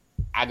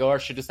 Aguilar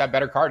should just have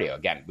better cardio.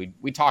 Again,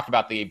 we talked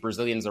about the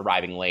Brazilians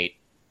arriving late.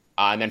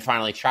 And then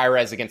finally,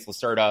 Chairez against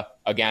Lacerda.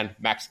 Again,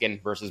 Mexican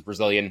versus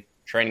Brazilian,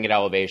 training at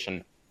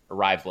elevation,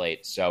 arrived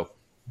late. So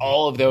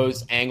all of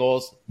those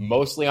angles,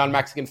 mostly on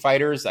Mexican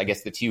fighters. I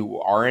guess the 2 who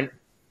aren't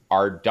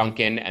are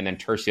Duncan and then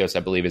Turcios,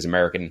 I believe, is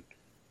American.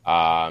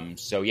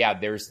 So yeah,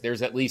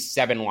 there's at least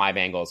 7 live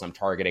angles I'm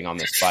targeting on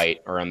this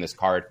fight or on this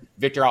card.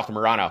 Victor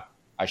Altamirano,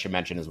 I should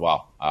mention as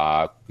well,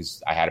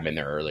 because I had him in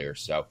there earlier.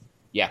 So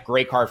yeah,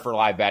 great card for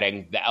live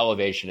betting. The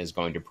elevation is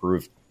going to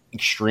prove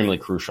extremely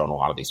crucial in a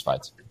lot of these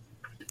fights.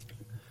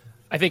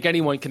 I think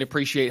anyone can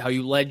appreciate how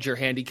you led your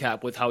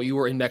handicap with how you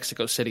were in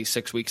Mexico City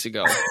 6 weeks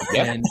ago.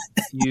 Yeah. And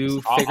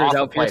you figured it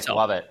out for yourself.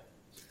 Love it.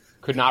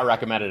 Could not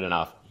recommend it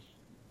enough.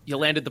 You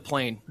landed the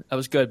plane. That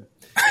was good.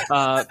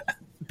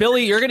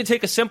 Billy, you're going to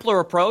take a simpler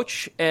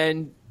approach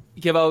and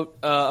give out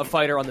a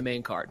fighter on the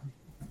main card.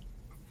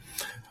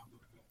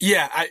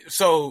 Yeah,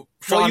 So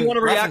you want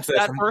to react to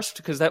that first?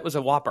 Because that was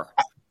a whopper.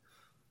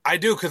 I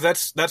do,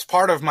 because that's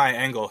part of my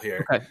angle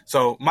here. Okay.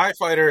 So my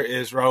fighter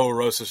is Raul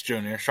Rosas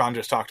Jr. Sean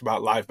just talked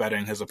about live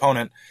betting his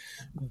opponent.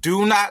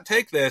 Do not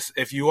take this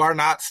if you are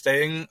not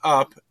staying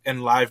up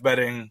in live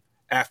betting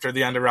after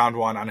the end of round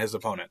 1 on his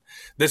opponent.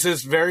 This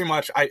is very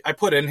much, I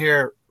put in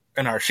here,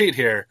 in our sheet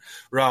here,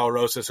 Raul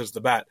Rosas is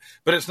the bet.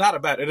 But it's not a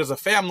bet. It is a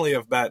family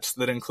of bets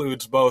that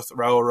includes both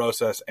Raul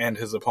Rosas and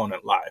his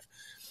opponent live.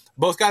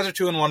 Both guys are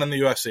 2-1 in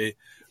the UFC.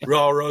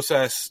 Raul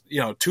Rosas,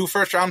 2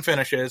 first-round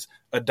finishes,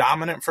 a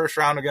dominant first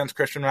round against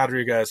Christian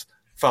Rodriguez,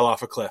 fell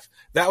off a cliff.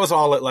 That was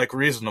all at,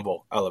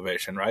 reasonable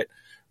elevation, right?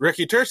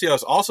 Ricky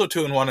Turcios, also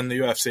 2-1 in the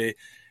UFC.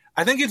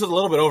 I think he's a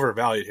little bit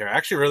overvalued here. I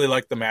actually really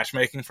like the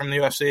matchmaking from the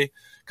UFC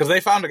because they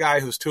found a guy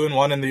who's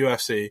 2-1 in the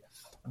UFC.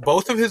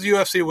 Both of his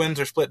UFC wins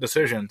are split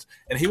decisions,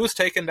 and he was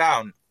taken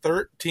down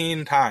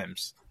 13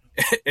 times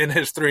in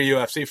his 3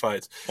 UFC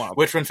fights, wow.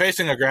 Which when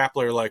facing a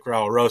grappler like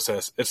Raul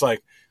Rosas, it's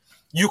like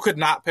you could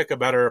not pick a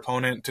better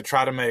opponent to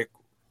try to make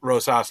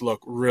Rosas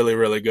look really,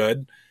 really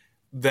good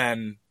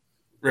than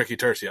Ricky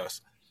Turcios.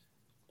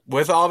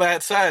 With all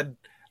that said,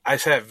 I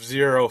have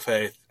zero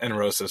faith in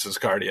Rosas'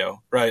 cardio,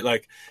 right?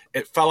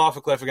 It fell off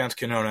a cliff against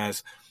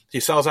Quinones. He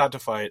sells out to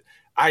fight.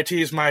 I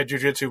tease my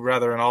jiu-jitsu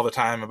brethren all the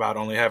time about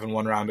only having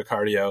 1 round of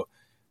cardio.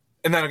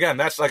 And then again,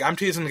 that's like, I'm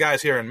teasing the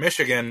guys here in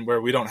Michigan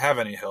where we don't have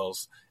any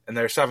hills, and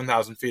they're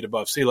 7,000 feet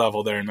above sea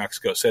level there in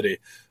Mexico City.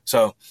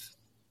 So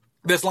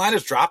this line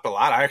has dropped a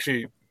lot. I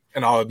actually,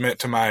 and I'll admit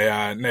to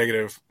my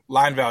negative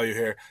line value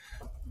here,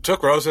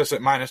 took Rosas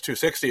at minus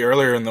 260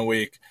 earlier in the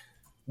week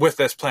with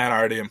this plan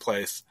already in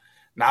place.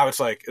 Now it's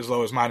like as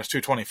low as minus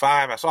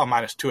 225. I saw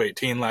minus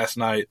 218 last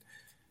night.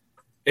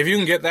 If you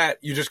can get that,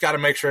 you just got to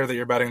make sure that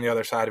you're betting the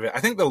other side of it. I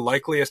think the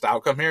likeliest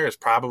outcome here is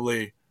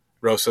probably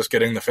Rosas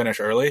getting the finish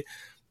early,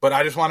 but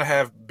I just want to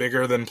have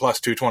bigger than plus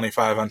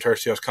 225 on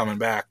Tercios coming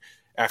back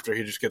after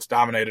he just gets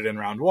dominated in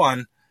round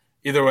one.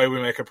 Either way,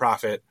 we make a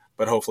profit,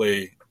 but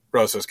hopefully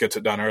Rosas gets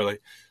it done early.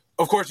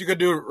 Of course, you could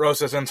do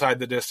Rosas inside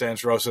the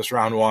distance, Rosas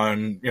round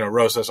one,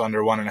 Rosas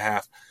under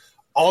 1.5.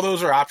 All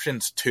those are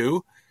options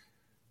too.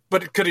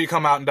 But could he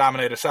come out and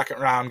dominate a second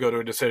round, go to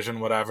a decision,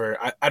 whatever?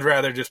 I'd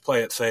rather just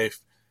play it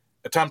safe.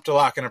 Attempt to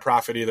lock in a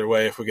profit either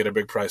way if we get a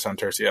big price on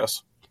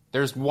Tercios.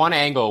 There's one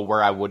angle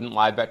where I wouldn't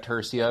live bet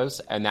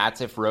Tercios, and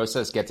that's if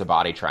Rosas gets a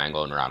body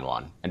triangle in round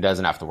one and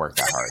doesn't have to work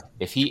that hard.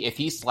 If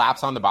he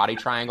slaps on the body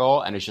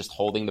triangle and is just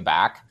holding the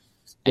back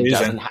and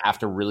doesn't have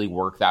to really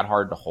work that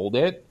hard to hold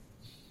it,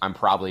 I'm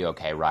probably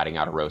okay riding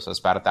out a Rosas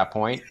bet at that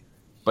point.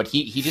 But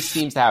he just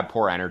seems to have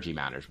poor energy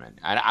management.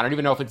 I don't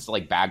even know if it's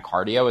like bad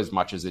cardio as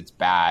much as it's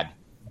bad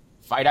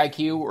fight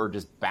IQ or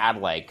just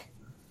bad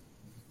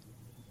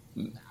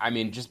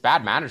just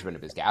bad management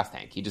of his gas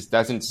tank. He just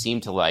doesn't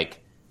seem to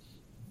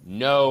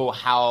know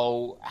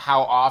how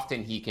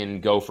often he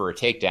can go for a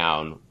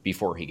takedown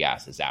before he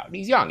gasses out. And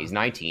he's young. He's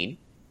 19.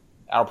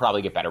 That'll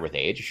probably get better with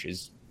age.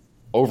 His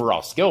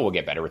overall skill will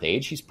get better with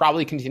age. He's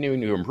probably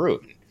continuing to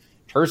improve.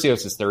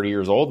 Tercios is 30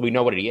 years old. We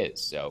know what he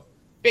is. So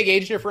big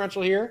age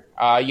differential here.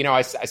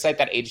 I cite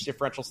that age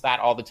differential stat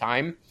all the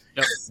time.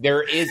 Yep.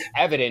 There is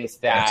evidence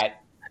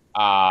that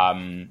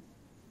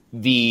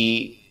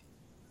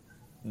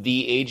the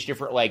age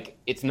difference,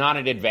 it's not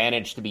an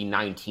advantage to be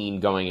 19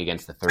 going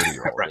against the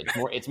 30-year-old. Right.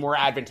 It's more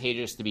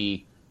advantageous to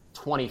be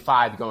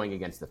 25 going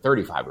against the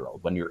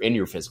 35-year-old when you're in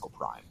your physical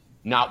prime,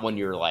 not when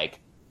you're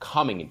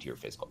coming into your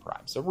physical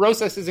prime. So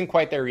Rosas isn't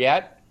quite there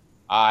yet.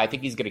 I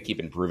think he's going to keep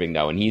improving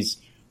though, and he's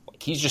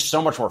just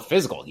so much more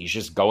physical. He's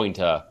just going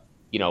to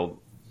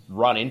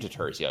run into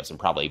Tercios and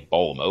probably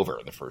bowl him over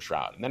in the first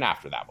round, and then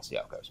after that we'll see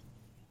how it goes.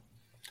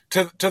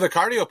 To the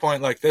cardio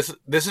point, this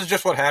is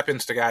just what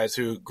happens to guys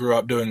who grew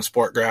up doing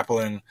sport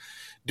grappling,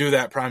 do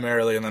that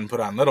primarily, and then put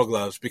on little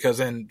gloves. Because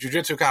in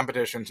jiu-jitsu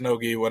competitions,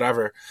 no-gi,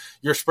 whatever,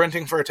 you're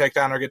sprinting for a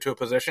takedown or get to a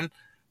position,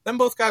 then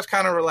both guys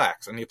kind of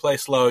relax, and you play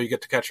slow, you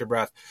get to catch your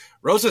breath.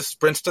 Rosas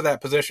sprints to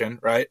that position,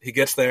 right? He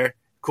gets there,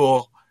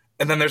 cool,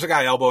 and then there's a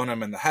guy elbowing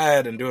him in the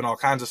head and doing all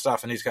kinds of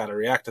stuff, and he's got to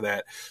react to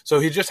that.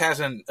 So he just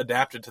hasn't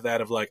adapted to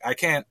that of I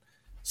can't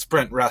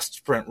sprint,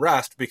 rest,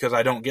 because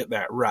I don't get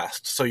that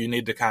rest. So you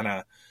need to kind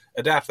of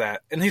adapt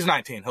that. And he's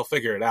 19. He'll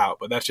figure it out.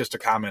 But that's just a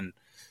common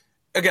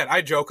 – again,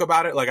 I joke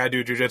about it. I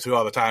do jiu-jitsu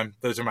all the time.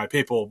 Those are my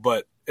people.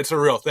 But it's a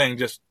real thing,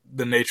 just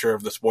the nature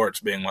of the sports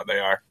being what they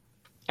are.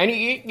 And,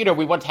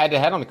 we went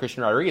head-to-head on the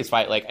Christian Rodriguez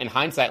fight. In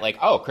hindsight,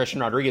 Christian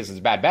Rodriguez is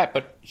a bad bet.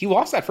 But he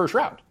lost that first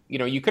round.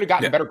 You could have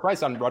gotten a better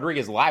price on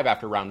Rodriguez live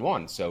after round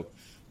one. So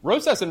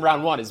Rosas in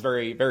round one is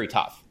very, very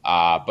tough.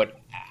 But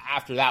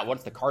after that,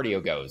 once the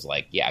cardio goes,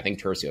 I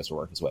think Tercios will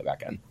work his way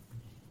back in.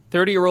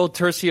 30-year-old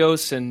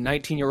Tercios and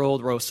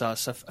 19-year-old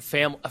Rosas,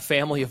 a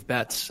family of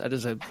bets. That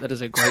is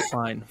a great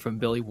line from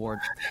Billy Ward.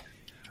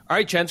 All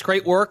right, gents,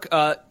 great work.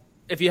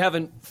 If you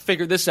haven't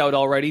figured this out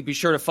already, be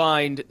sure to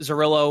find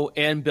Zerillo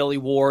and Billy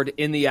Ward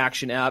in the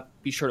Action app.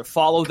 Be sure to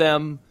follow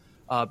them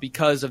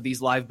because of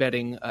these live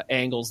betting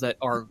angles that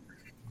are,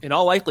 in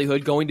all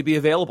likelihood, going to be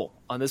available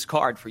on this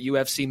card for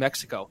UFC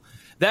Mexico.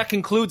 That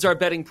concludes our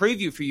betting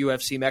preview for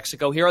UFC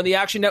Mexico here on the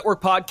Action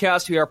Network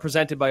podcast. We are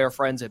presented by our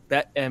friends at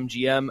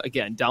BetMGM.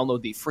 Again,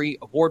 download the free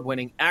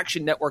award-winning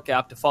Action Network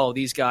app to follow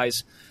these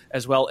guys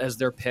as well as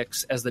their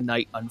picks as the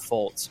night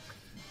unfolds.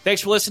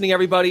 Thanks for listening,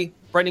 everybody.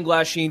 Brendan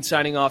Glasheen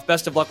signing off.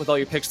 Best of luck with all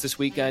your picks this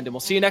weekend, and we'll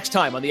see you next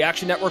time on the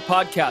Action Network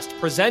podcast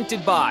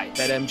presented by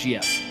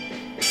BetMGM.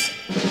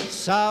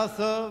 South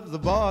of the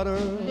border,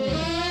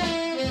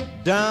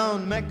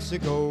 down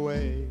Mexico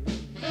way.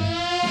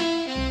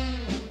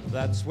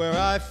 That's where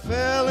I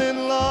fell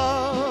in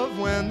love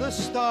when the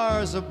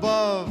stars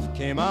above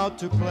came out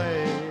to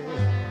play.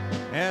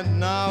 And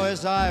now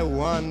as I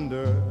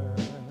wonder,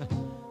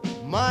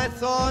 my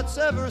thoughts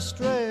ever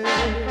stray.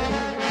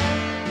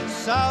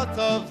 South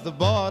of the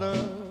border,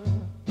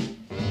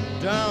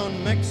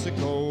 down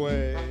Mexico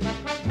way.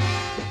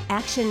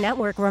 Action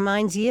Network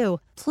reminds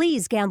you,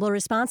 please gamble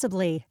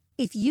responsibly.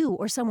 If you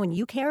or someone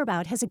you care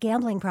about has a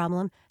gambling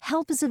problem,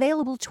 help is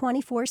available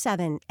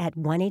 24/7 at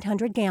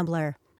 1-800-GAMBLER.